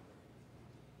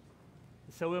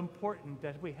 It's so important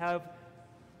that we have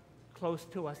close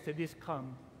to us that he's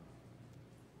come,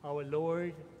 our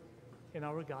Lord and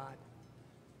our God.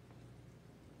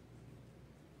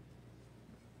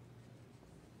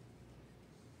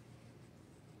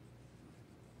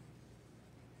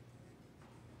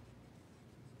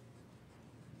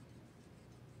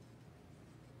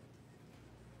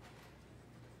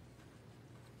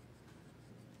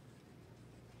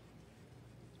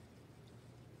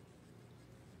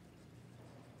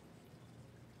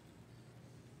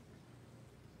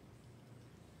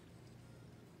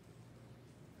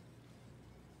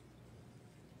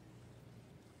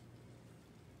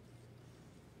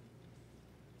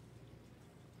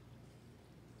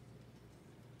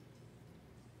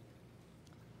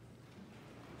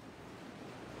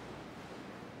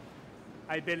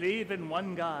 I believe in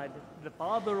one God, the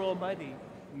Father Almighty,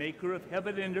 maker of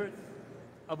heaven and earth,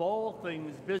 of all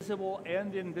things visible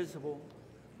and invisible.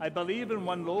 I believe in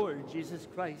one Lord, Jesus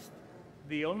Christ,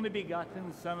 the only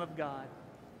begotten Son of God,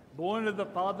 born of the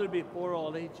Father before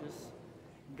all ages,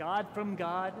 God from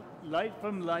God, light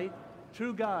from light,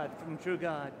 true God from true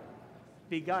God,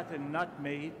 begotten, not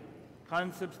made,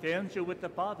 consubstantial with the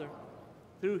Father.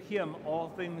 Through him all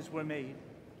things were made.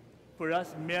 For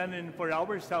us men and for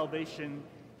our salvation,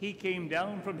 he came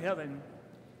down from heaven,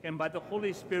 and by the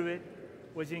Holy Spirit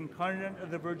was incarnate of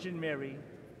the Virgin Mary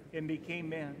and became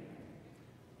man.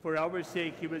 For our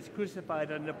sake he was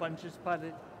crucified under Pontius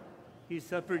Pilate. He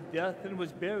suffered death and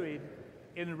was buried,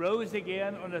 and rose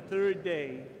again on the third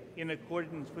day in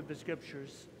accordance with the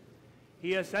Scriptures.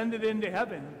 He ascended into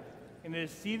heaven and is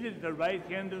seated at the right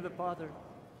hand of the Father.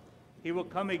 He will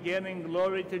come again in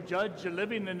glory to judge the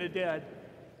living and the dead,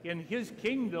 and his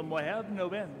kingdom will have no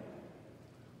end.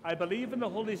 I believe in the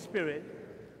Holy Spirit,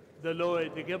 the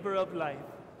Lord, the giver of life,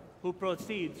 who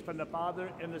proceeds from the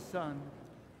Father and the Son,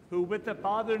 who with the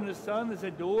Father and the Son is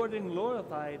adored and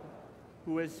glorified,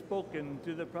 who has spoken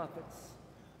through the prophets.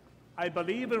 I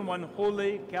believe in one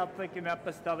holy, Catholic, and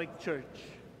Apostolic Church.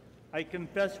 I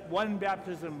confess one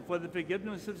baptism for the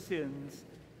forgiveness of sins,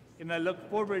 and I look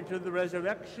forward to the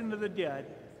resurrection of the dead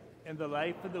and the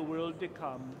life of the world to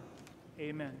come.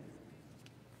 Amen.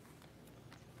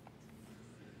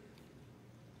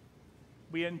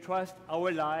 We entrust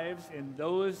our lives and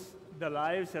the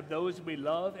lives of those we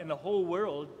love and the whole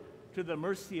world to the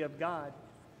mercy of God.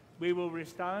 We will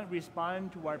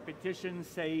respond to our petition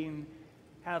saying,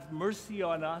 "Have mercy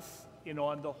on us and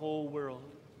on the whole world."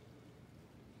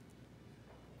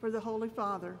 For the Holy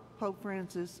Father, Pope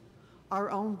Francis, our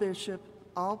own bishop,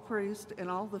 all priests, and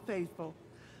all the faithful,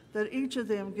 that each of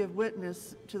them give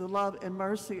witness to the love and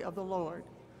mercy of the Lord.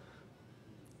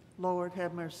 Lord,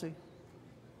 have mercy.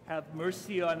 Have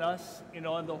mercy on us and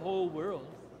on the whole world.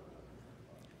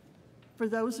 For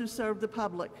those who serve the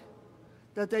public,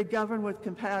 that they govern with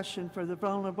compassion for the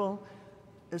vulnerable,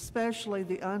 especially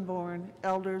the unborn,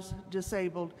 elders,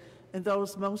 disabled, and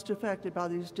those most affected by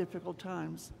these difficult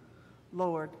times.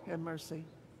 Lord, have mercy.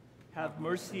 Have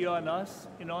mercy on us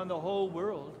and on the whole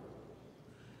world.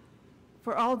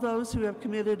 For all those who have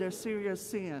committed a serious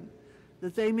sin,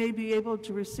 that they may be able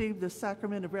to receive the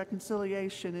sacrament of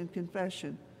reconciliation and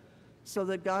confession, so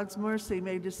that God's mercy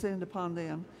may descend upon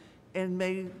them, and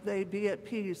may they be at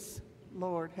peace.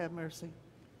 Lord, have mercy.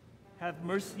 Have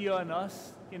mercy on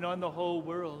us and on the whole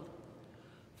world.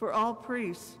 For all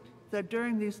priests, that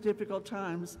during these difficult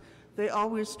times, they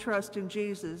always trust in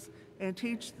Jesus and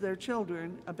teach their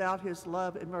children about his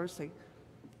love and mercy.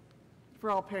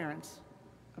 For all parents,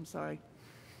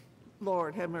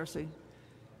 Lord, have mercy.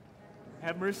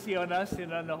 Have mercy on us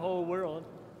and on the whole world.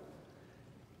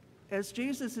 As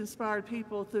Jesus inspired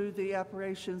people through the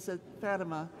apparitions at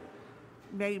Fatima,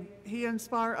 may he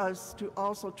inspire us to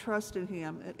also trust in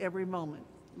him at every moment.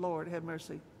 Lord, have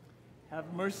mercy.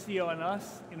 Have mercy on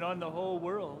us and on the whole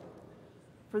world.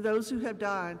 For those who have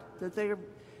died, that they are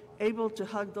able to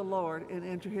hug the Lord and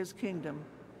enter his kingdom.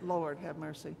 Lord, have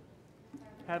mercy.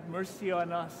 Have mercy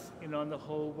on us and on the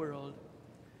whole world.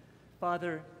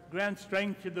 Father, grant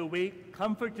strength to the weak,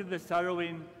 comfort to the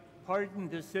sorrowing, pardon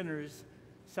to sinners,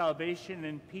 salvation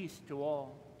and peace to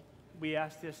all. We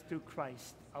ask this through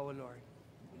Christ our Lord.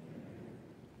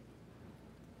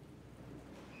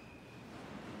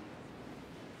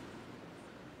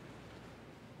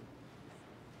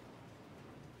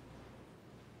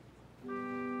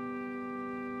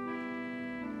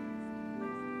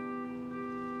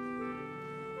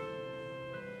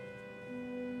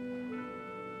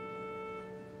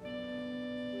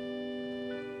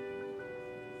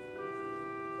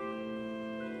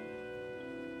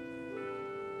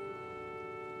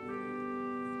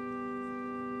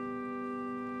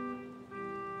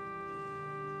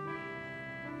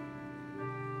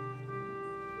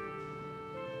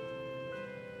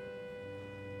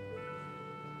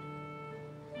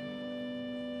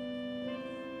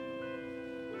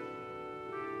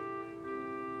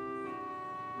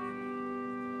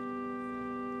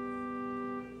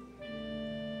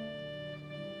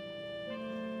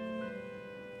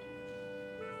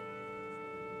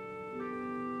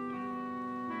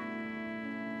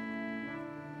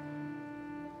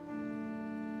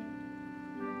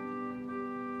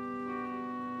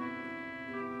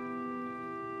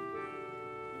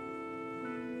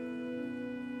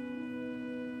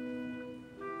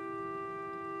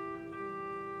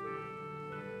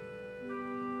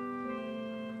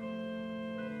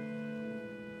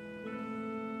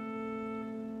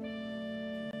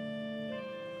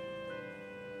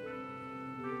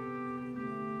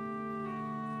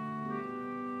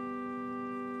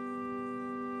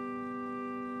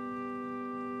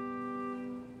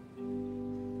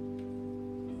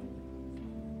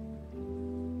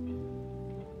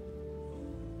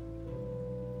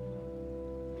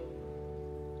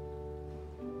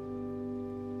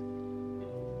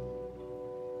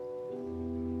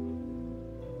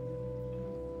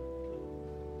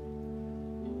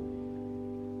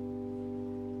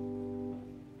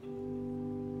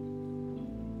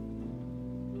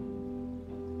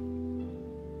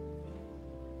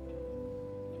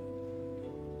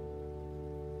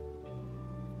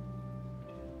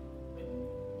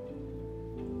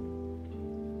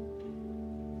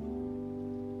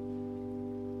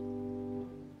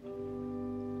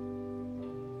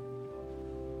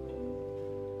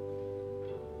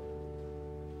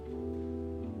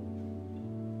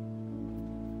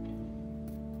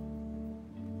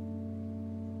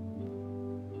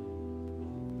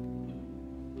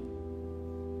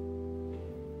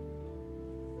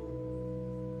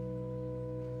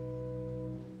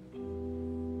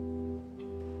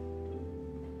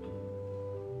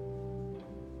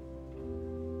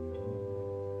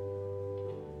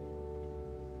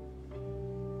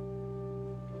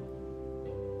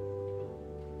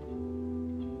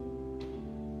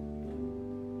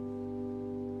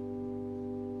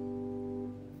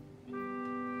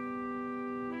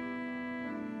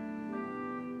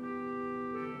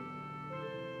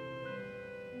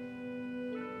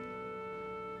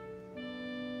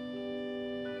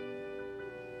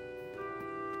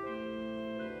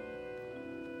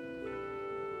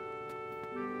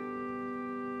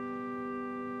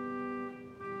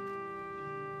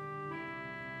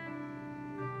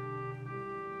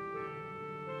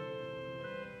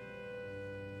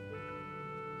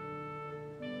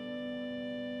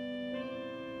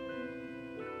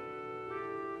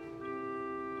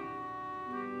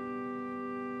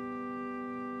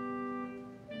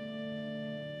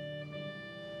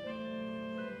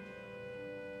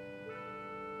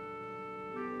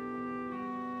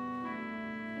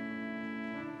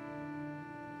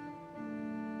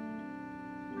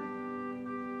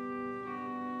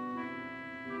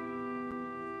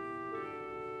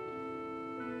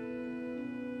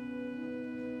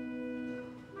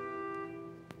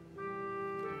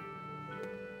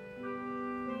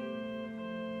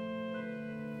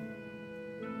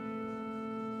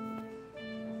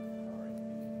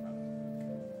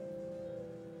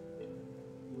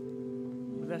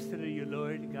 Blessed are you,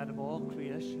 Lord, God of all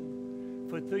creation,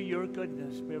 for through your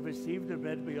goodness we have received the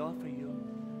bread we offer you.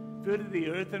 Fruit of the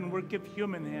earth and work of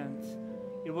human hands,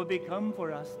 it will become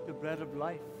for us the bread of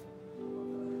life.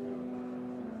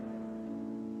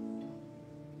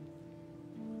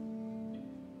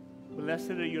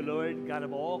 Blessed are you, Lord, God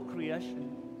of all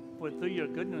creation, for through your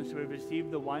goodness we have received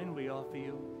the wine we offer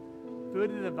you.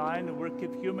 Fruit of the vine, the work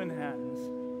of human hands,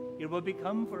 it will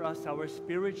become for us our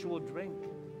spiritual drink.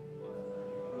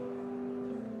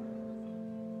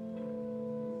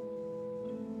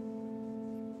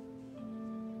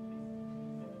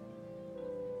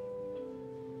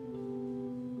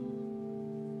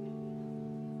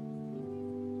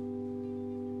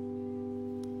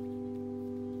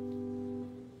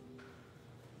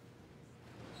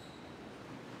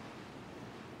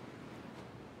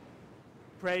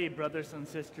 Pray, brothers and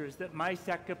sisters, that my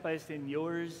sacrifice and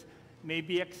yours may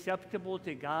be acceptable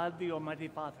to God, the Almighty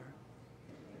Father.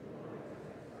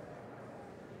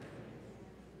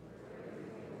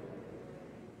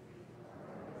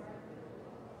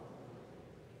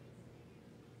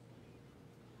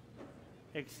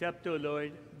 Accept, O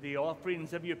Lord, the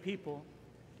offerings of your people,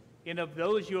 and of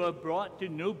those you have brought to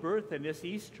new birth in this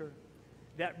Easter,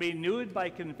 that renewed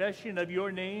by confession of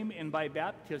your name and by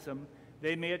baptism,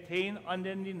 they may attain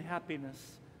unending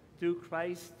happiness through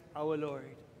Christ our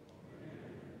Lord. Amen.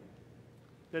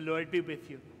 The Lord be with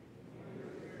you.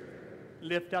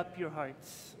 Lift up your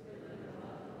hearts.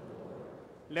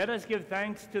 Let us give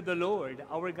thanks to the Lord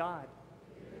our God.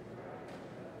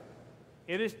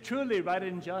 It is truly right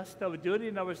and just, our duty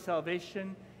and our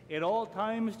salvation, at all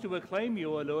times to acclaim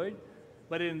you, O Lord,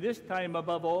 but in this time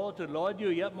above all to laud you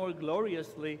yet more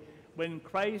gloriously when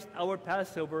Christ our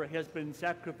Passover has been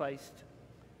sacrificed.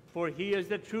 For he is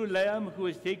the true Lamb who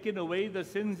has taken away the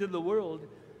sins of the world.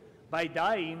 By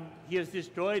dying, he has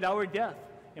destroyed our death,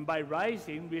 and by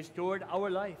rising, restored our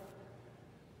life.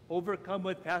 Overcome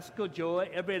with paschal joy,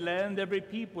 every land, every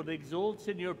people exults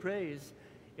in your praise,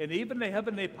 and even the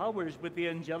heavenly powers with the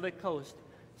angelic host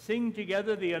sing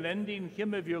together the unending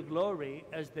hymn of your glory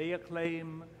as they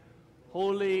acclaim,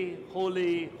 Holy,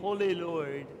 holy, holy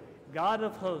Lord, God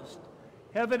of hosts,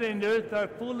 heaven and earth are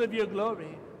full of your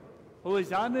glory.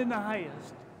 Hosanna in the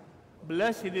highest.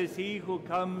 Blessed is he who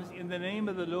comes in the name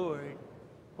of the Lord.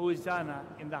 Hosanna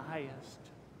in the highest.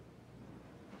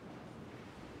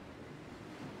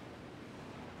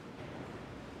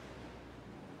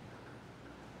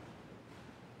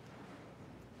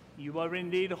 You are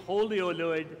indeed holy, O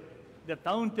Lord, the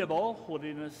fount of all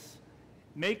holiness.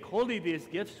 Make holy these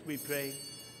gifts, we pray,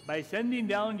 by sending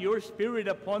down your Spirit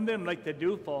upon them like the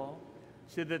dewfall,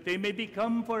 so that they may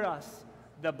become for us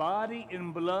the body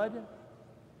and blood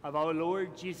of our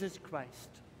Lord Jesus Christ.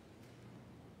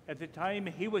 At the time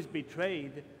he was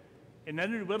betrayed and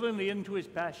entered willingly into his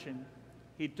passion,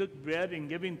 he took bread and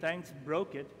giving thanks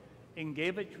broke it and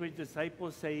gave it to his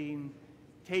disciples, saying,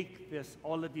 Take this,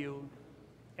 all of you,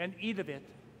 and eat of it,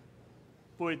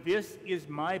 for this is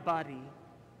my body,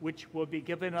 which will be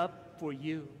given up for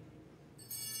you.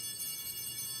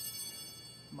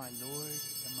 My Lord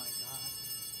and my God.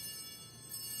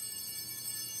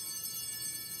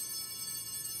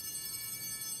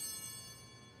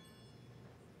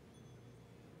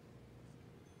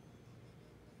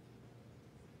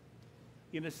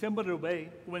 In a similar way,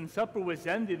 when supper was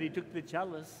ended, he took the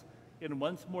chalice, and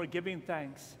once more giving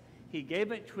thanks, he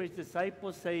gave it to his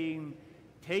disciples, saying,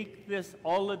 Take this,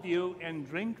 all of you, and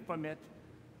drink from it,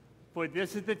 for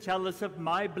this is the chalice of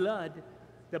my blood,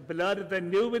 the blood of the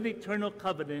new and eternal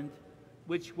covenant,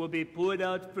 which will be poured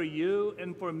out for you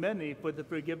and for many for the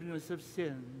forgiveness of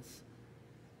sins.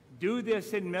 Do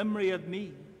this in memory of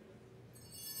me.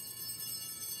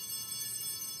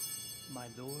 My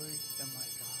Lord and my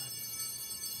God.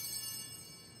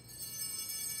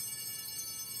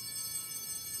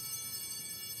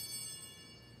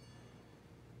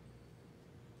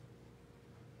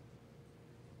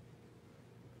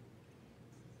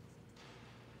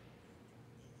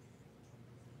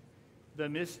 The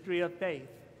mystery of faith.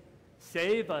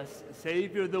 Save us,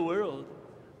 Savior of the world,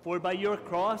 for by your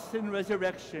cross and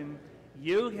resurrection,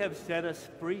 you have set us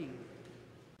free.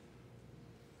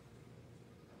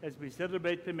 As we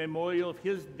celebrate the memorial of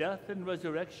his death and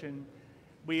resurrection,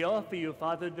 we offer you,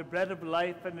 Father, the bread of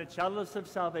life and the chalice of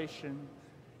salvation,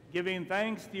 giving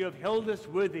thanks that you have held us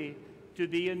worthy to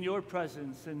be in your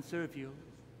presence and serve you.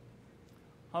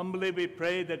 Humbly we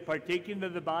pray that, partaking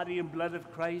of the body and blood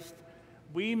of Christ,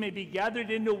 we may be gathered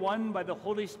into one by the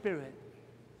Holy Spirit.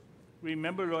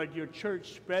 Remember, Lord, your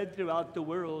church spread throughout the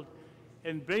world,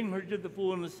 and bring her to the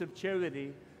fullness of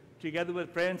charity, together with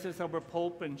Francis, our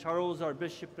Pope, and Charles, our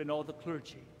Bishop, and all the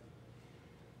clergy.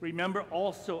 Remember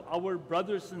also our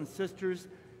brothers and sisters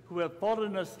who have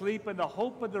fallen asleep in the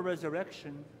hope of the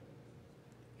resurrection,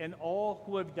 and all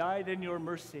who have died in your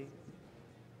mercy.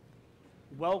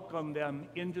 Welcome them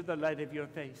into the light of your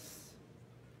face.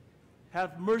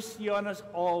 Have mercy on us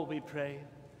all, we pray,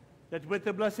 that with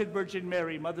the Blessed Virgin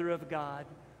Mary, Mother of God,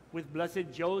 with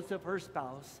blessed Joseph, her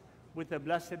spouse, with the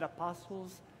blessed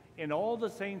apostles, and all the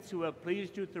saints who have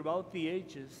pleased you throughout the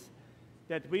ages,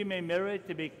 that we may merit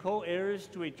to be co-heirs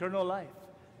to eternal life,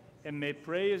 and may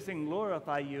praise and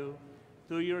glorify you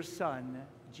through your Son,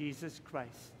 Jesus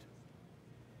Christ.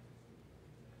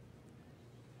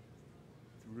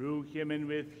 Through him and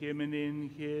with him and in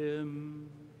him,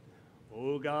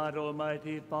 O God,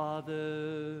 Almighty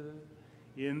Father,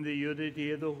 in the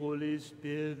unity of the Holy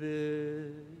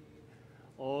Spirit,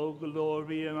 all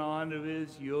glory and honor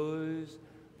is yours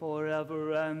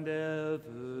forever and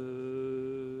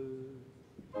ever.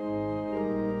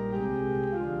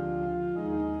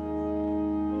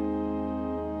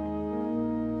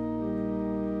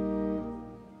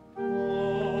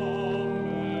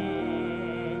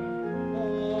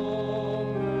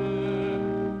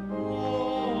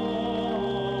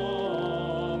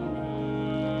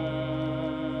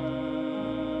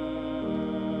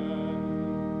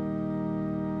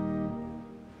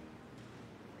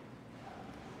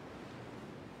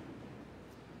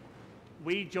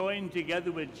 We join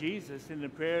together with Jesus in the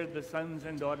prayer of the sons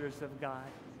and daughters of God.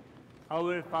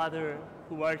 Our Father,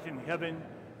 who art in heaven,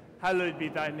 hallowed be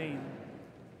thy name.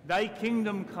 Thy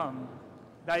kingdom come,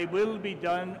 thy will be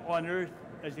done on earth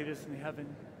as it is in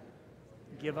heaven.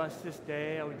 Give us this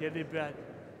day our daily bread,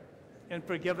 and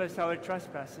forgive us our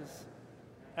trespasses,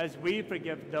 as we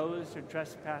forgive those who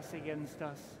trespass against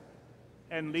us.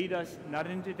 And lead us not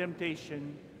into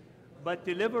temptation, but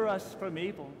deliver us from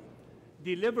evil.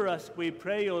 Deliver us, we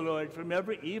pray, O Lord, from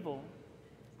every evil.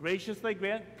 Graciously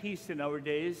grant peace in our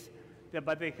days, that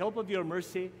by the help of your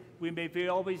mercy we may be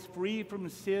always free from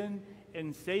sin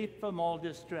and safe from all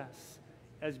distress,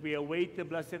 as we await the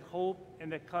blessed hope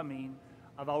and the coming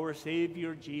of our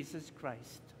Savior, Jesus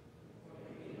Christ.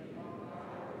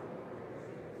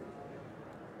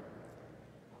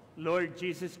 Lord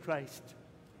Jesus Christ,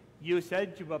 you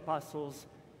said to your apostles,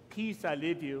 "Peace I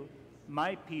leave you,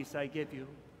 my peace I give you."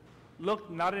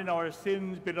 Look not in our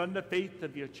sins, but on the faith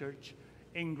of your church,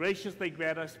 and graciously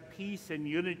grant us peace and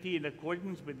unity in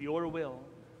accordance with your will,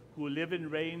 who live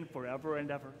and reign forever and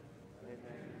ever. Amen.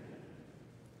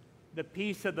 The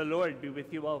peace of the Lord be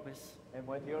with you always. And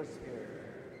with your spirit.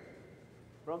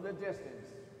 From the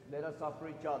distance, let us offer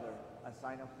each other a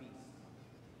sign of peace.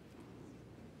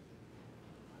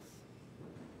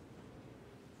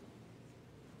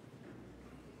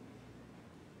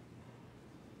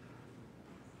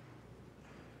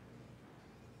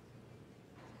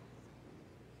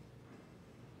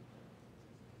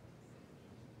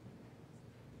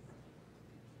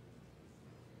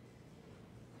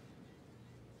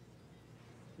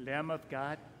 Lamb of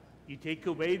God, you take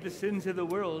away the sins of the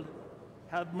world.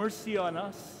 Have mercy on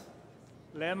us.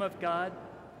 Lamb of God,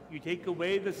 you take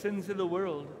away the sins of the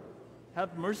world.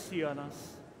 Have mercy on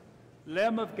us.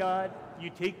 Lamb of God,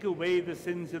 you take away the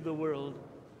sins of the world.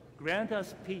 Grant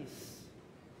us peace.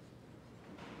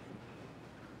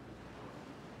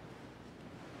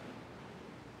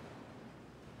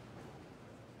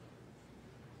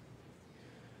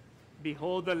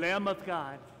 Behold the Lamb of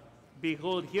God.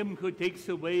 Behold him who takes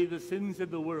away the sins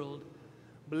of the world.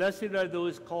 Blessed are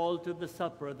those called to the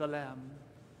supper of the Lamb.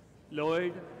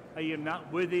 Lord, I am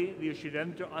not worthy that you should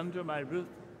enter under my roof,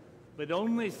 but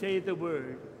only say the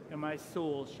word, and my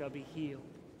soul shall be healed.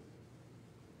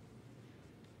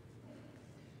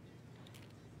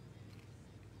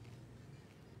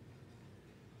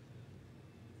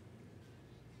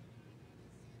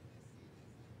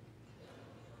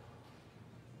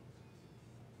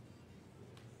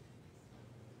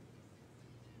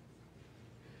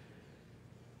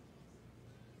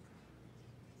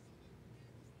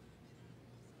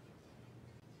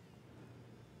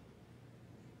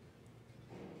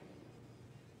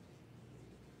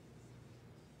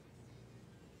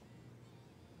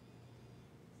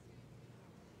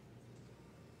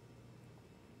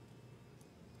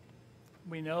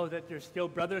 We know that there's still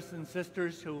brothers and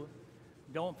sisters who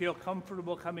don't feel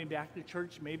comfortable coming back to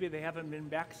church. Maybe they haven't been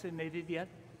vaccinated yet.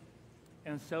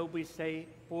 And so we say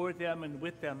for them and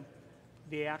with them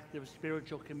the act of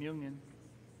spiritual communion.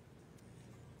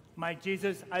 My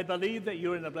Jesus, I believe that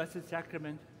you're in the Blessed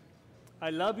Sacrament. I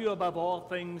love you above all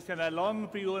things, and I long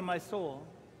for you in my soul.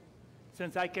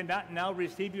 Since I cannot now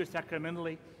receive you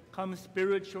sacramentally, come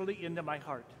spiritually into my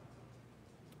heart.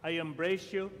 I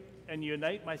embrace you and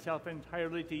unite myself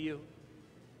entirely to you.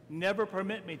 never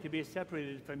permit me to be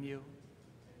separated from you.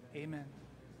 Amen.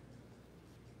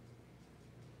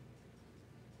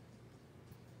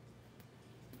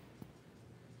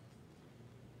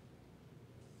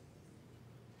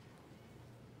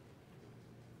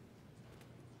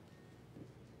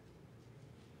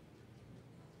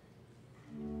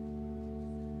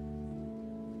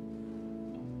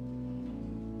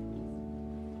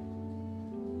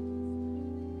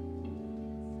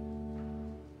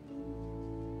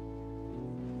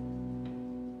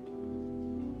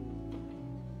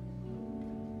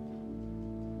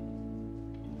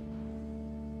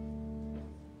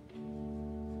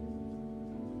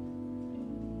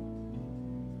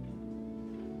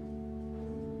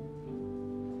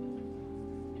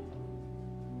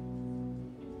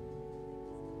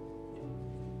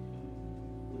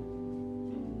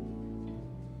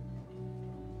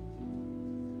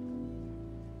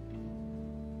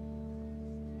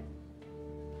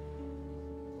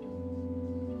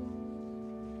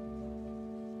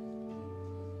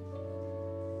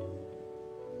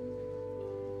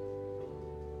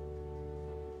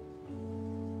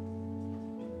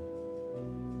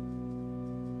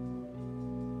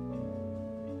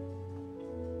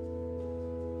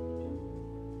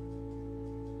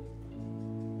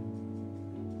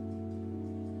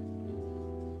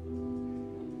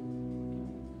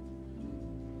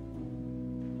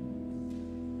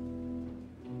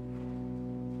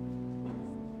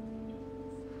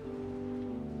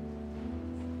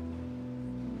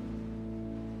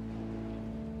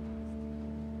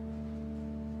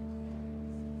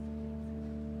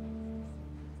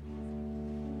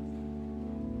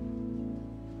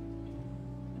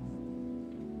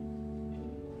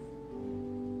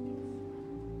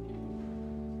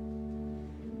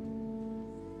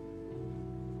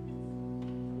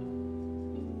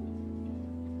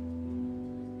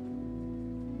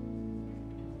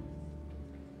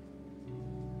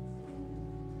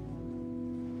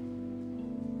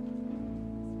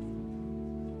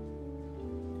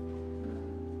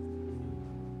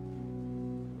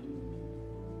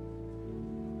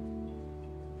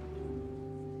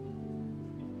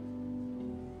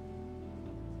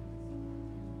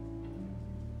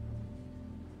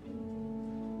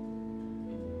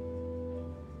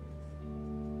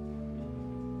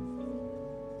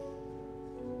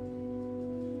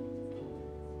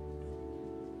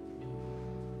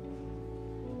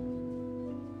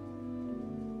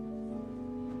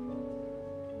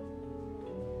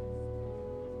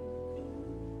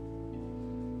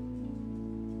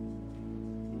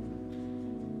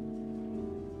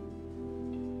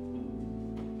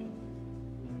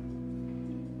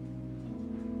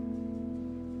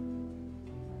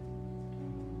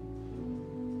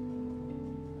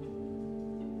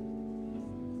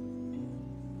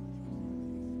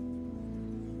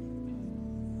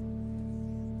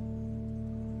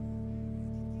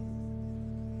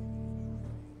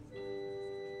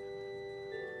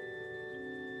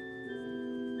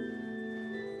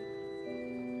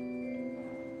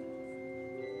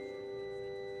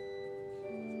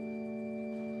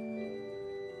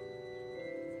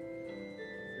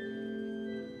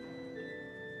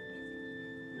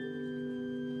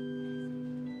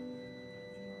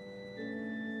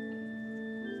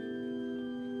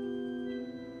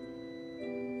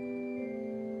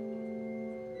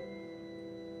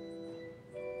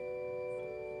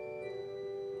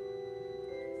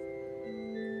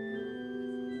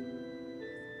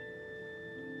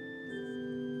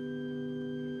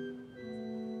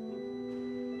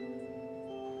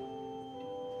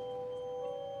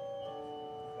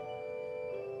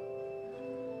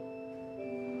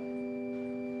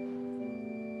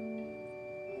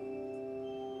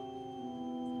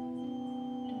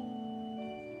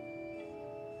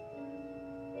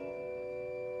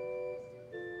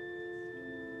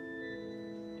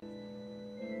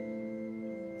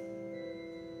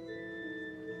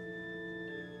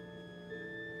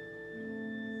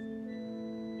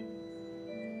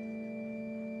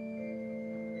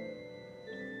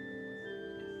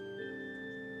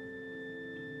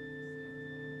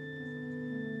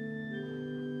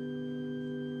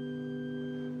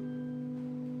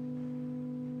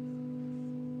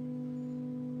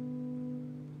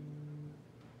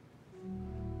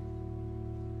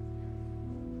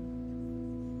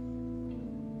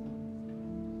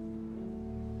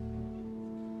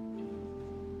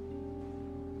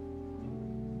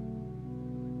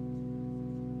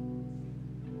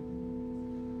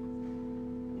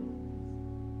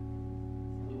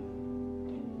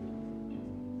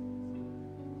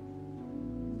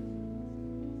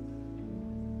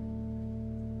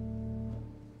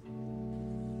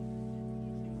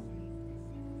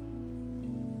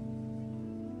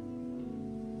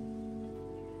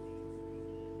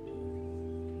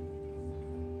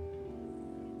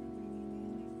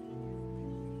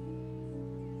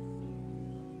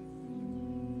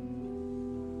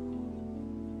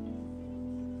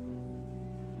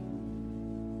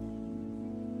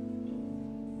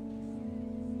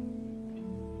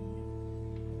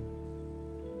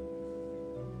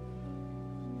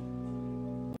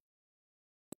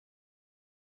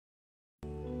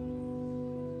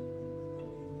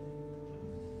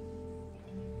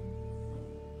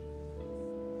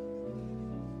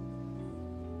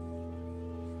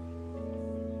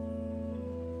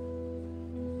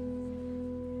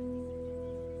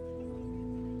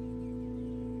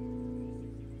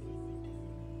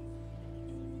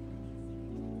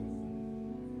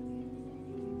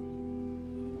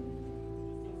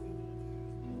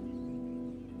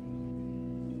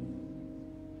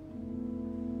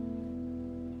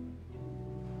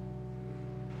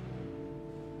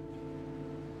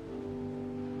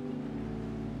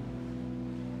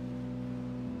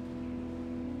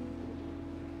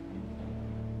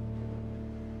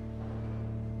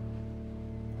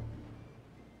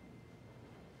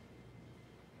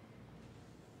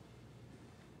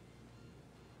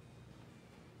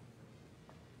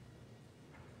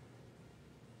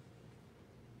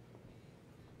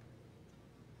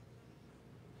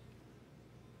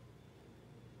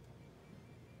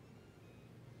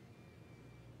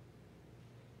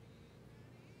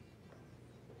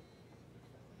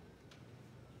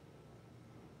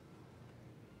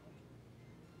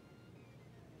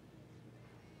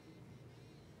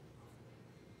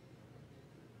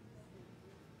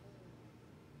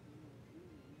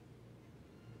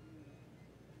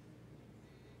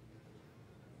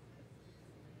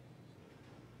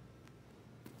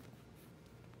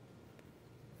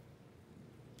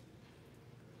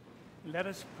 Let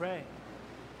us pray.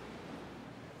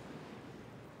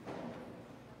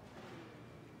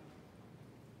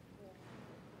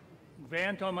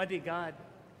 Grant, Almighty God,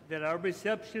 that our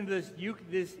reception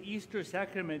of this Easter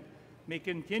sacrament may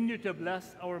continue to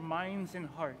bless our minds and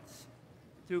hearts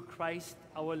through Christ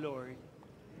our Lord.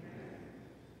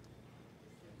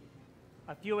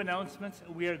 A few announcements.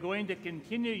 We are going to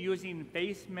continue using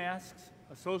face masks,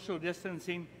 social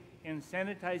distancing, and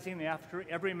sanitizing after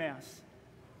every Mass.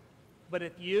 But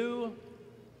if you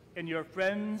and your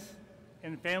friends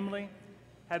and family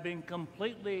have been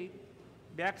completely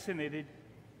vaccinated,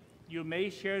 you may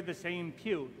share the same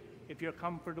pew if you're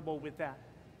comfortable with that.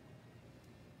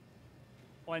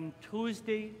 On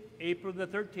Tuesday, April the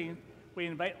 13th, we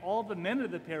invite all the men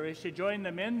of the parish to join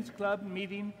the men's club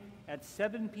meeting at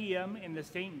 7 p.m. in the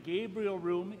St. Gabriel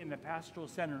Room in the Pastoral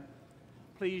Center.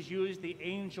 Please use the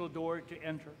angel door to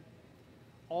enter.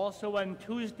 Also on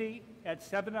Tuesday at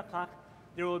 7 o'clock,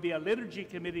 there will be a liturgy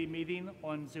committee meeting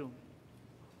on Zoom.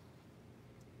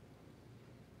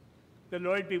 The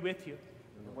Lord be with you.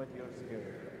 And with your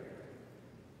spirit.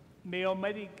 May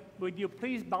Almighty, would you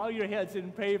please bow your heads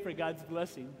and pray for God's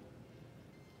blessing?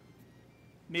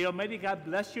 May Almighty God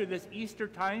bless you this Easter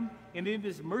time, and in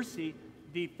His mercy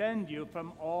defend you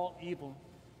from all evil.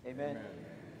 Amen.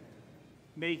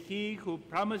 May He who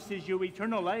promises you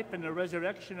eternal life and the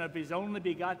resurrection of His only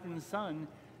begotten Son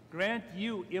grant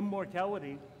you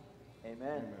immortality.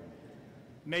 Amen.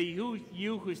 May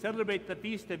you who celebrate the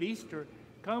feast of Easter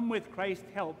come with Christ's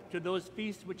help to those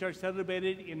feasts which are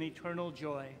celebrated in eternal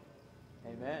joy.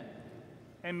 Amen.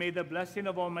 And may the blessing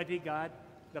of Almighty God,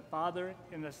 the Father,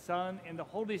 and the Son, and the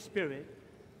Holy Spirit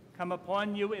come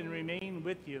upon you and remain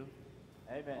with you.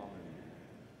 Amen.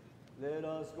 Let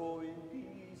us go in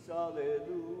peace.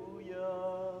 Alleluia.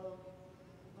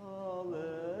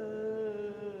 Alleluia.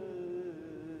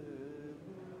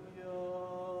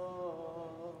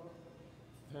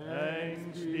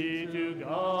 Thanks be to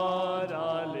God.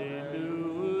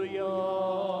 Alleluia.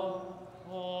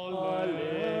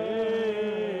 Alleluia.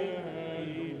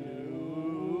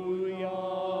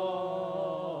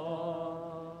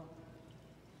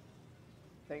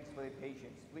 Thanks for the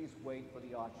patience. Please wait for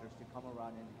the ushers to come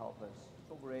around and help us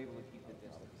so we're able to keep the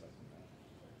distance.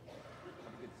 Have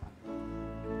a good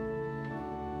time.